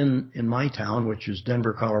that in my town, which is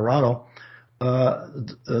Denver, Colorado,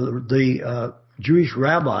 the Jewish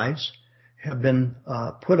rabbis have been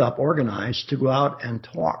organized to go out and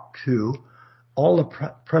talk to all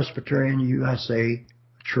the Presbyterian USA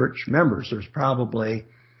church members. There's probably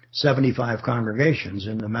 75 congregations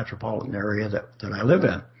in the metropolitan area that I live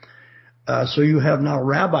in. So you have now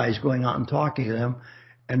rabbis going out and talking to them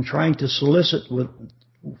and trying to solicit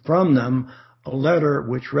from them a letter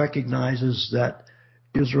which recognizes that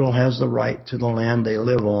Israel has the right to the land they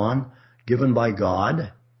live on, given by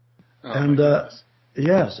God. Oh, and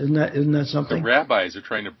yes, isn't that something? The rabbis are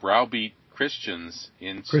trying to browbeat Christians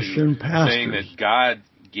into Christian pastors saying that God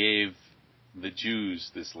gave the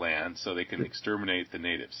Jews this land so they can exterminate the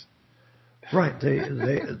natives. Right.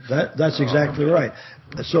 That's exactly right.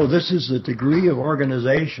 So this is the degree of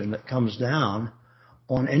organization that comes down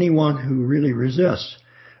on anyone who really resists.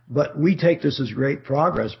 But we take this as great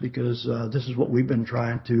progress because this is what we've been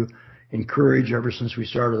trying to encourage ever since we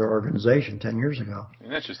started our organization 10 years ago.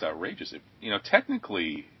 And that's just outrageous.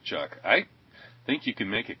 Technically, Chuck, I think you can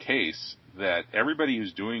make a case that everybody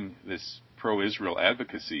who's doing this pro-Israel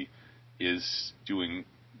advocacy is doing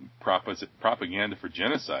propaganda for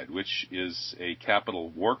genocide, which is a capital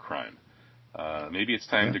war crime. Maybe it's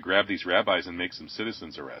time to grab these rabbis and make some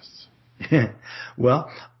citizens' arrests.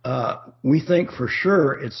 Well, we think for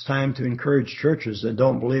sure it's time to encourage churches that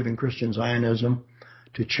don't believe in Christian Zionism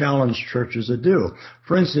to challenge churches that do.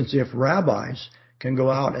 For instance, if rabbis can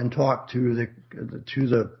go out and talk to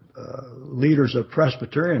the leaders of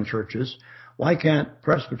Presbyterian churches, why can't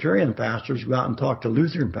Presbyterian pastors go out and talk to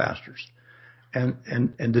Lutheran pastors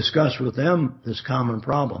and discuss with them this common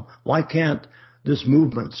problem? Why can't this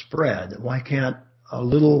movement spread? Why can't a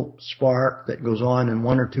little spark that goes on in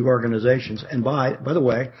one or two organizations? And by the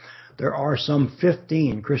way, there are some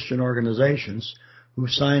 15 Christian organizations who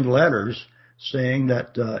signed letters saying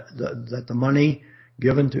that the money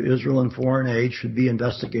given to Israel in foreign aid should be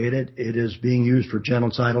investigated. It is being used for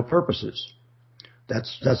genocidal purposes.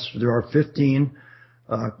 There are 15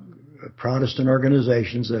 Protestant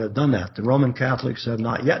organizations that have done that. The Roman Catholics have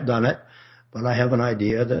not yet done it, but I have an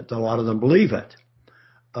idea that a lot of them believe it.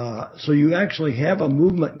 So you actually have a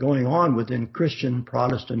movement going on within Christian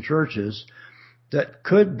Protestant churches that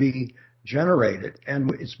could be generated,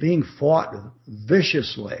 and it's being fought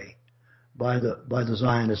viciously by the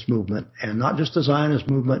Zionist movement, and not just the Zionist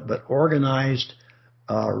movement, but organized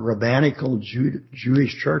rabbinical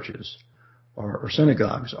Jewish churches or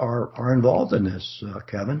synagogues are involved in this,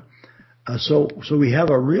 Kevin. So we have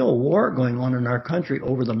a real war going on in our country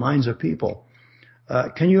over the minds of people.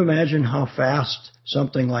 Can you imagine how fast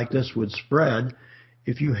something like this would spread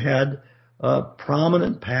if you had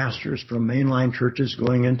prominent pastors from mainline churches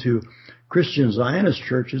going into Christian Zionist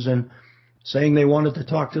churches and saying they wanted to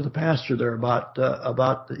talk to the pastor there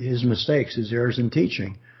about his mistakes, his errors in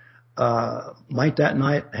teaching? Might that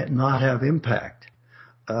not have impact?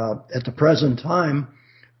 At the present time,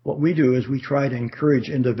 what we do is we try to encourage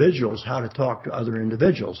individuals how to talk to other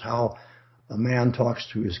individuals, how a man talks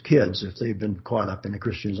to his kids if they've been caught up in a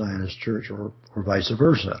Christian Zionist church or vice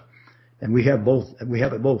versa. And we have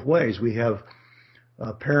it both ways. We have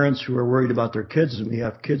parents who are worried about their kids, and we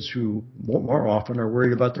have kids who more often are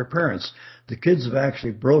worried about their parents. The kids have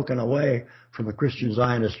actually broken away from a Christian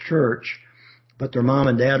Zionist church, but their mom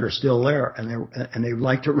and dad are still there, and they would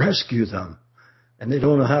like to rescue them. And they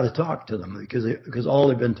don't know how to talk to them because all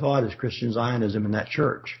they've been taught is Christian Zionism in that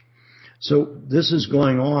church. So this is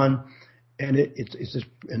going on, and it's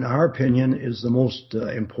in our opinion, is the most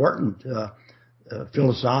important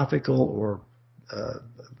philosophical or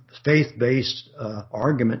faith-based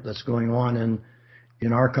argument that's going on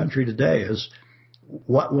in our country today is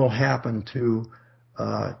what will happen to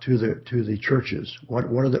the churches?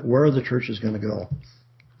 Where are the churches going to go?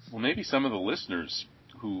 Well, maybe some of the listeners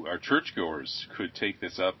who are churchgoers could take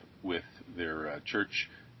this up with their church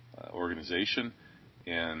organization.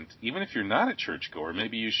 And even if you're not a churchgoer,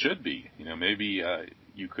 maybe you should be. Maybe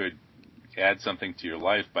you could add something to your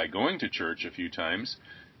life by going to church a few times,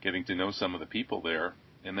 getting to know some of the people there,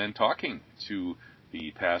 and then talking to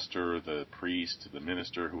the pastor, the priest, the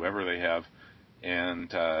minister, whoever they have,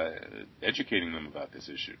 and educating them about this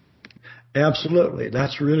issue. Absolutely.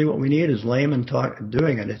 That's really what we need is laymen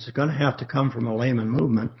doing it. It's going to have to come from a layman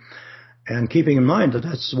movement. And keeping in mind that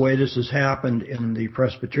that's the way this has happened in the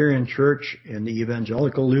Presbyterian Church, in the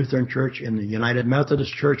Evangelical Lutheran Church, in the United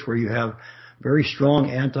Methodist Church, where you have very strong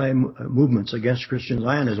anti-movements against Christian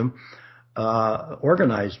Zionism,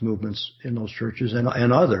 organized movements in those churches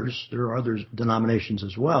and others. There are other denominations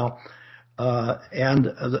as well. And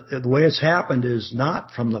the way it's happened is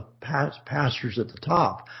not from the pastors at the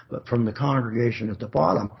top, but from the congregation at the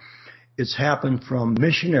bottom. It's happened from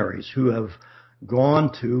missionaries who have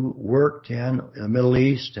gone to work in the Middle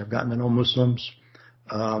East, have gotten to know Muslims.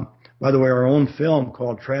 By the way, our own film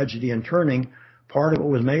called Tragedy and Turning, part of it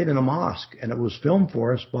was made in a mosque, and it was filmed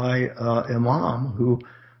for us by Imam, who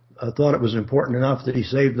thought it was important enough that he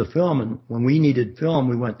saved the film. And when we needed film,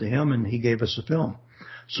 we went to him, and he gave us the film.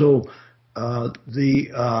 So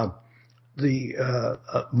the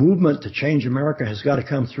movement to change America has got to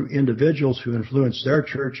come through individuals who influence their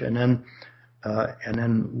church, and then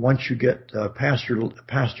once you get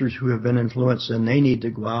pastors who have been influenced, then they need to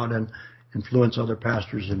go out and influence other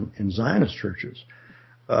pastors in Zionist churches.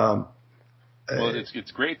 Well,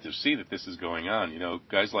 it's great to see that this is going on.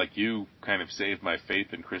 Guys like you kind of saved my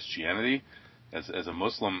faith in Christianity. As a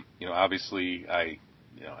Muslim, obviously I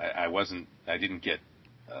didn't get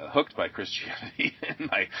hooked by Christianity in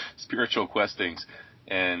my spiritual questings.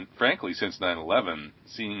 And frankly, since 9/11,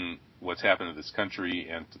 seeing what's happened to this country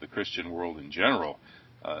and to the Christian world in general,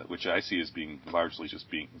 which I see as being largely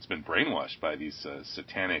it's been brainwashed by these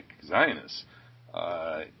satanic Zionists.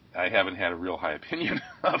 I haven't had a real high opinion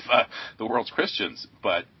of the world's Christians,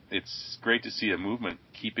 but it's great to see a movement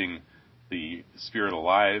keeping the spirit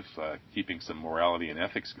alive, keeping some morality and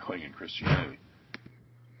ethics going in Christianity.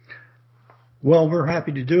 Well, we're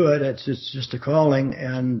happy to do it. It's just a calling,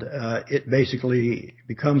 and it basically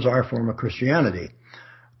becomes our form of Christianity.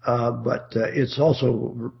 But it's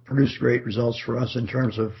also produced great results for us in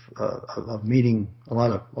terms of meeting a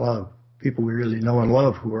lot of people we really know and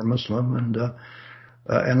love who are Muslim, and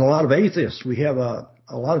a lot of atheists. We have a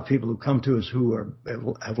lot of people who come to us who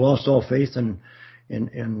have lost all faith in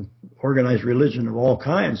organized religion of all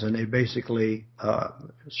kinds, and they basically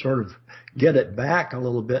sort of get it back a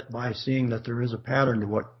little bit by seeing that there is a pattern to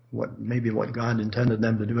what God intended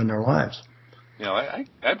them to do in their lives.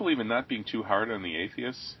 I believe in not being too hard on the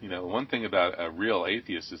atheists. One thing about a real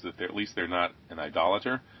atheist is that at least they're not an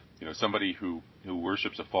idolater. Somebody who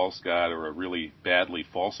worships a false god or a really badly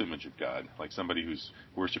false image of God, like somebody who's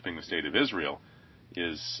worshiping the state of Israel,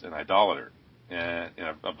 is an idolater and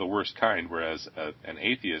of the worst kind, whereas an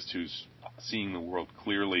atheist who's seeing the world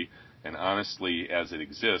clearly and honestly as it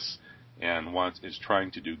exists and is trying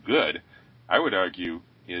to do good, I would argue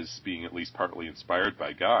is being at least partly inspired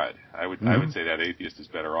by God. I would say that atheist is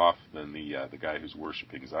better off than the guy who's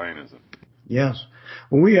worshiping Zionism. Yes.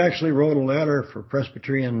 Well, we actually wrote a letter for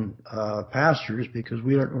Presbyterian pastors because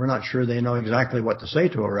we're not sure they know exactly what to say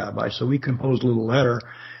to a rabbi. So we composed a little letter,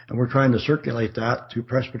 and we're trying to circulate that to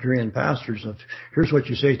Presbyterian pastors of here's what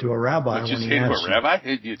you say to a rabbi. What you say to a rabbi?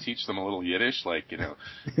 Do you teach them a little Yiddish, like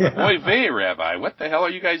Oy vey, Rabbi, what the hell are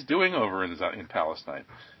you guys doing over in Palestine?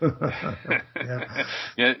 That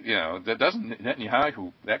doesn't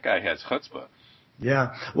Netanyahu. That guy has chutzpah.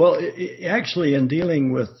 Yeah. Well, actually, in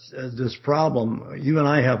dealing with this problem, you and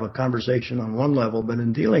I have a conversation on one level, but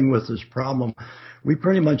in dealing with this problem, we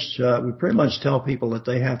pretty much tell people that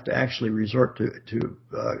they have to actually resort to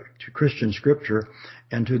Christian scripture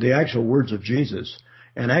and to the actual words of Jesus.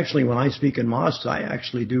 And actually, when I speak in mosques, I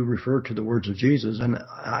actually do refer to the words of Jesus, and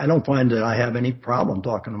I don't find that I have any problem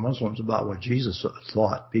talking to Muslims about what Jesus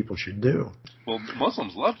thought people should do. Well,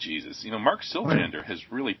 Muslims love Jesus. Mark Siljander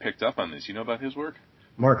has really picked up on this. You know about his work?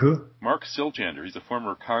 Mark who? Mark Siljander. He's a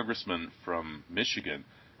former congressman from Michigan.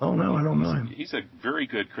 Oh, no, I don't know him. He's a very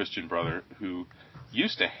good Christian brother who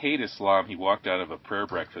used to hate Islam. He walked out of a prayer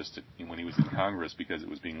breakfast when he was in Congress because it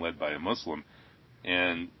was being led by a Muslim.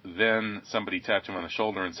 And then somebody tapped him on the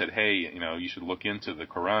shoulder and said, hey, you should look into the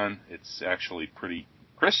Quran. It's actually pretty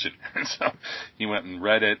Christian. And so he went and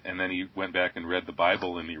read it, and then he went back and read the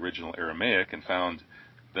Bible in the original Aramaic and found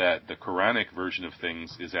that the Quranic version of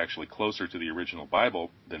things is actually closer to the original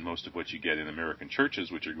Bible than most of what you get in American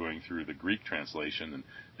churches, which are going through the Greek translation,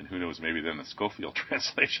 and who knows, maybe then the Scofield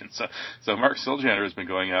translation. So Mark Siljander has been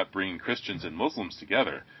going out bringing Christians and Muslims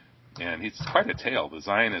together, and it's quite a tale. The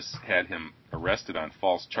Zionists had him arrested on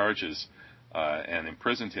false charges and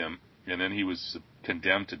imprisoned him, and then he was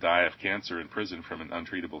condemned to die of cancer in prison from an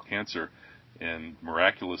untreatable cancer, and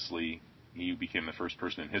miraculously he became the first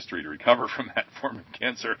person in history to recover from that form of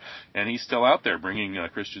cancer, and he's still out there bringing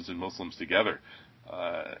Christians and Muslims together.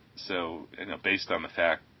 So, based on the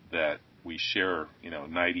fact that we share,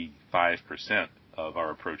 95% of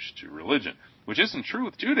our approach to religion, which isn't true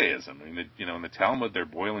with Judaism. I mean, in the Talmud, they're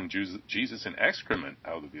boiling Jesus in excrement,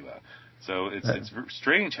 Audubillah. So it's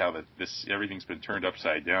strange how everything's been turned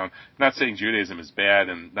upside down. I'm not saying Judaism is bad,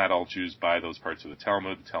 and not all Jews buy those parts of the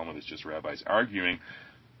Talmud. The Talmud is just rabbis arguing.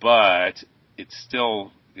 But it's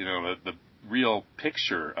still, the real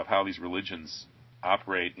picture of how these religions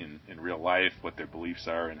operate in real life, what their beliefs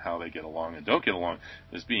are, and how they get along and don't get along,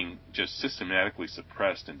 is being just systematically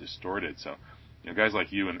suppressed and distorted. So, guys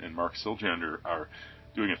like you and Mark Siljander are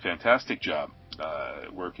doing a fantastic job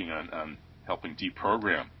working on helping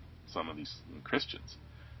deprogram some of these Christians.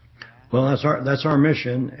 Well, that's our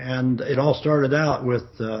mission, and it all started out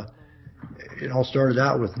with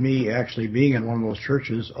me actually being in one of those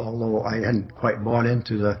churches, although I hadn't quite bought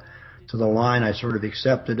into the line. I sort of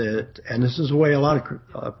accepted it, and this is the way a lot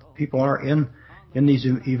of people are in these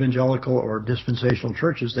evangelical or dispensational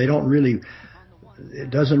churches. It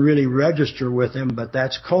doesn't really register with them, but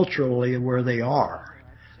that's culturally where they are.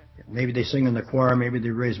 Maybe they sing in the choir, maybe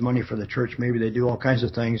they raise money for the church, maybe they do all kinds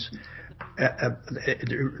of things.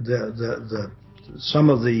 Some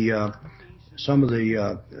of the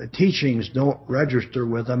teachings don't register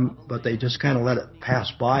with them, but they just kind of let it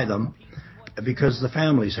pass by them because the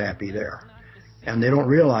family's happy there, and they don't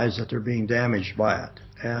realize that they're being damaged by it,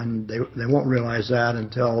 and they won't realize that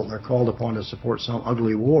until they're called upon to support some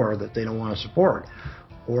ugly war that they don't want to support,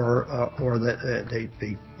 or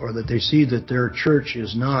that they see that their church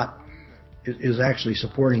is actually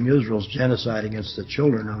supporting Israel's genocide against the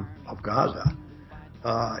children of Gaza.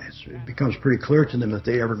 It becomes pretty clear to them if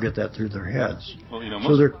they ever get that through their heads. Well,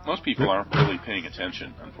 most people aren't really paying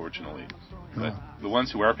attention, unfortunately. But the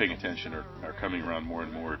ones who are paying attention are coming around more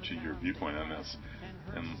and more to your viewpoint on this.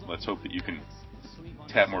 And let's hope that you can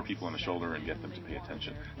tap more people on the shoulder and get them to pay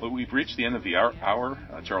attention. Well, we've reached the end of the hour.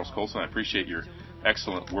 Charles Colson, I appreciate your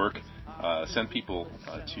excellent work. Send people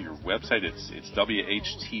to your website. It's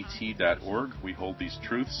whtt.org. We hold these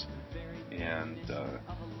truths. And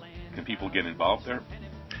can people get involved there?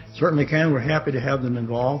 Certainly can. We're happy to have them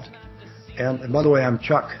involved. And by the way, I'm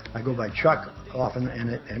Chuck. I go by Chuck often, and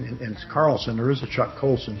it's Carlson. There is a Chuck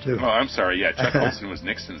Colson, too. Oh, I'm sorry. Yeah, Chuck Colson was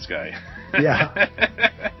Nixon's guy. Yeah.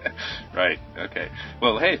 Right. Okay.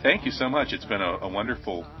 Well, hey, thank you so much. It's been a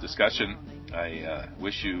wonderful discussion. I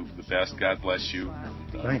wish you the best. God bless you.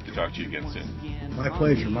 Thank you. To talk to you again soon. My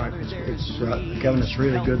pleasure, Mark. Kevin, it's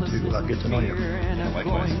really good to get to know you. Yeah,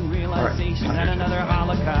 likewise. All right. That another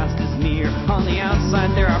Holocaust is near. On the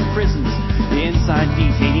outside there are prisons, inside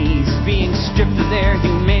detainees being stripped of their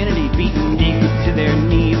humanity, beaten naked to their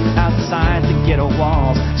knees. Outside the ghetto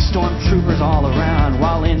walls, stormtroopers all around,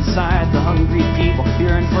 while inside the hungry people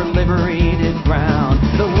yearn for liberated ground.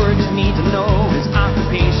 The word you need to know is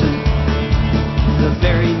occupation, the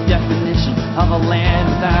very definition of a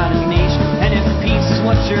land without a nation. And if peace is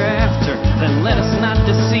what you're after, then let us not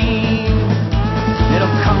deceive.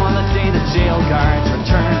 It'll come on the day the jail guards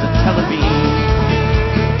return to Tel Aviv.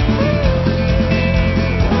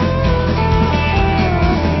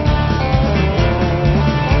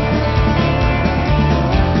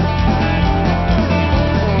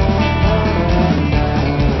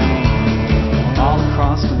 All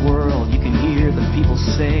across the world you can hear the people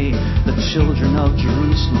say the children of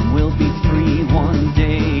Jerusalem will be free one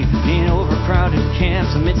day. In overcrowded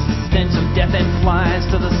camps amidst the stench of death and flies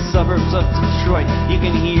to the suburbs of Detroit, you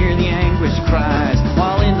can hear the anguish cries.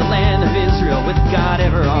 While in the land of Israel, with God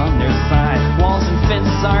ever on their side, walls and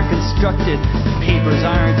fences are constructed, papers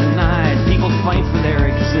are denied. People fight for their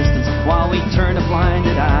existence while we turn a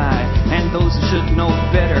blinded eye. And those who should know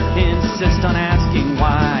better insist on asking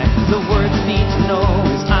why. The word you need to know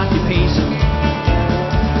is occupation,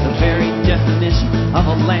 the very definition of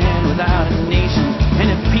a land without a nation.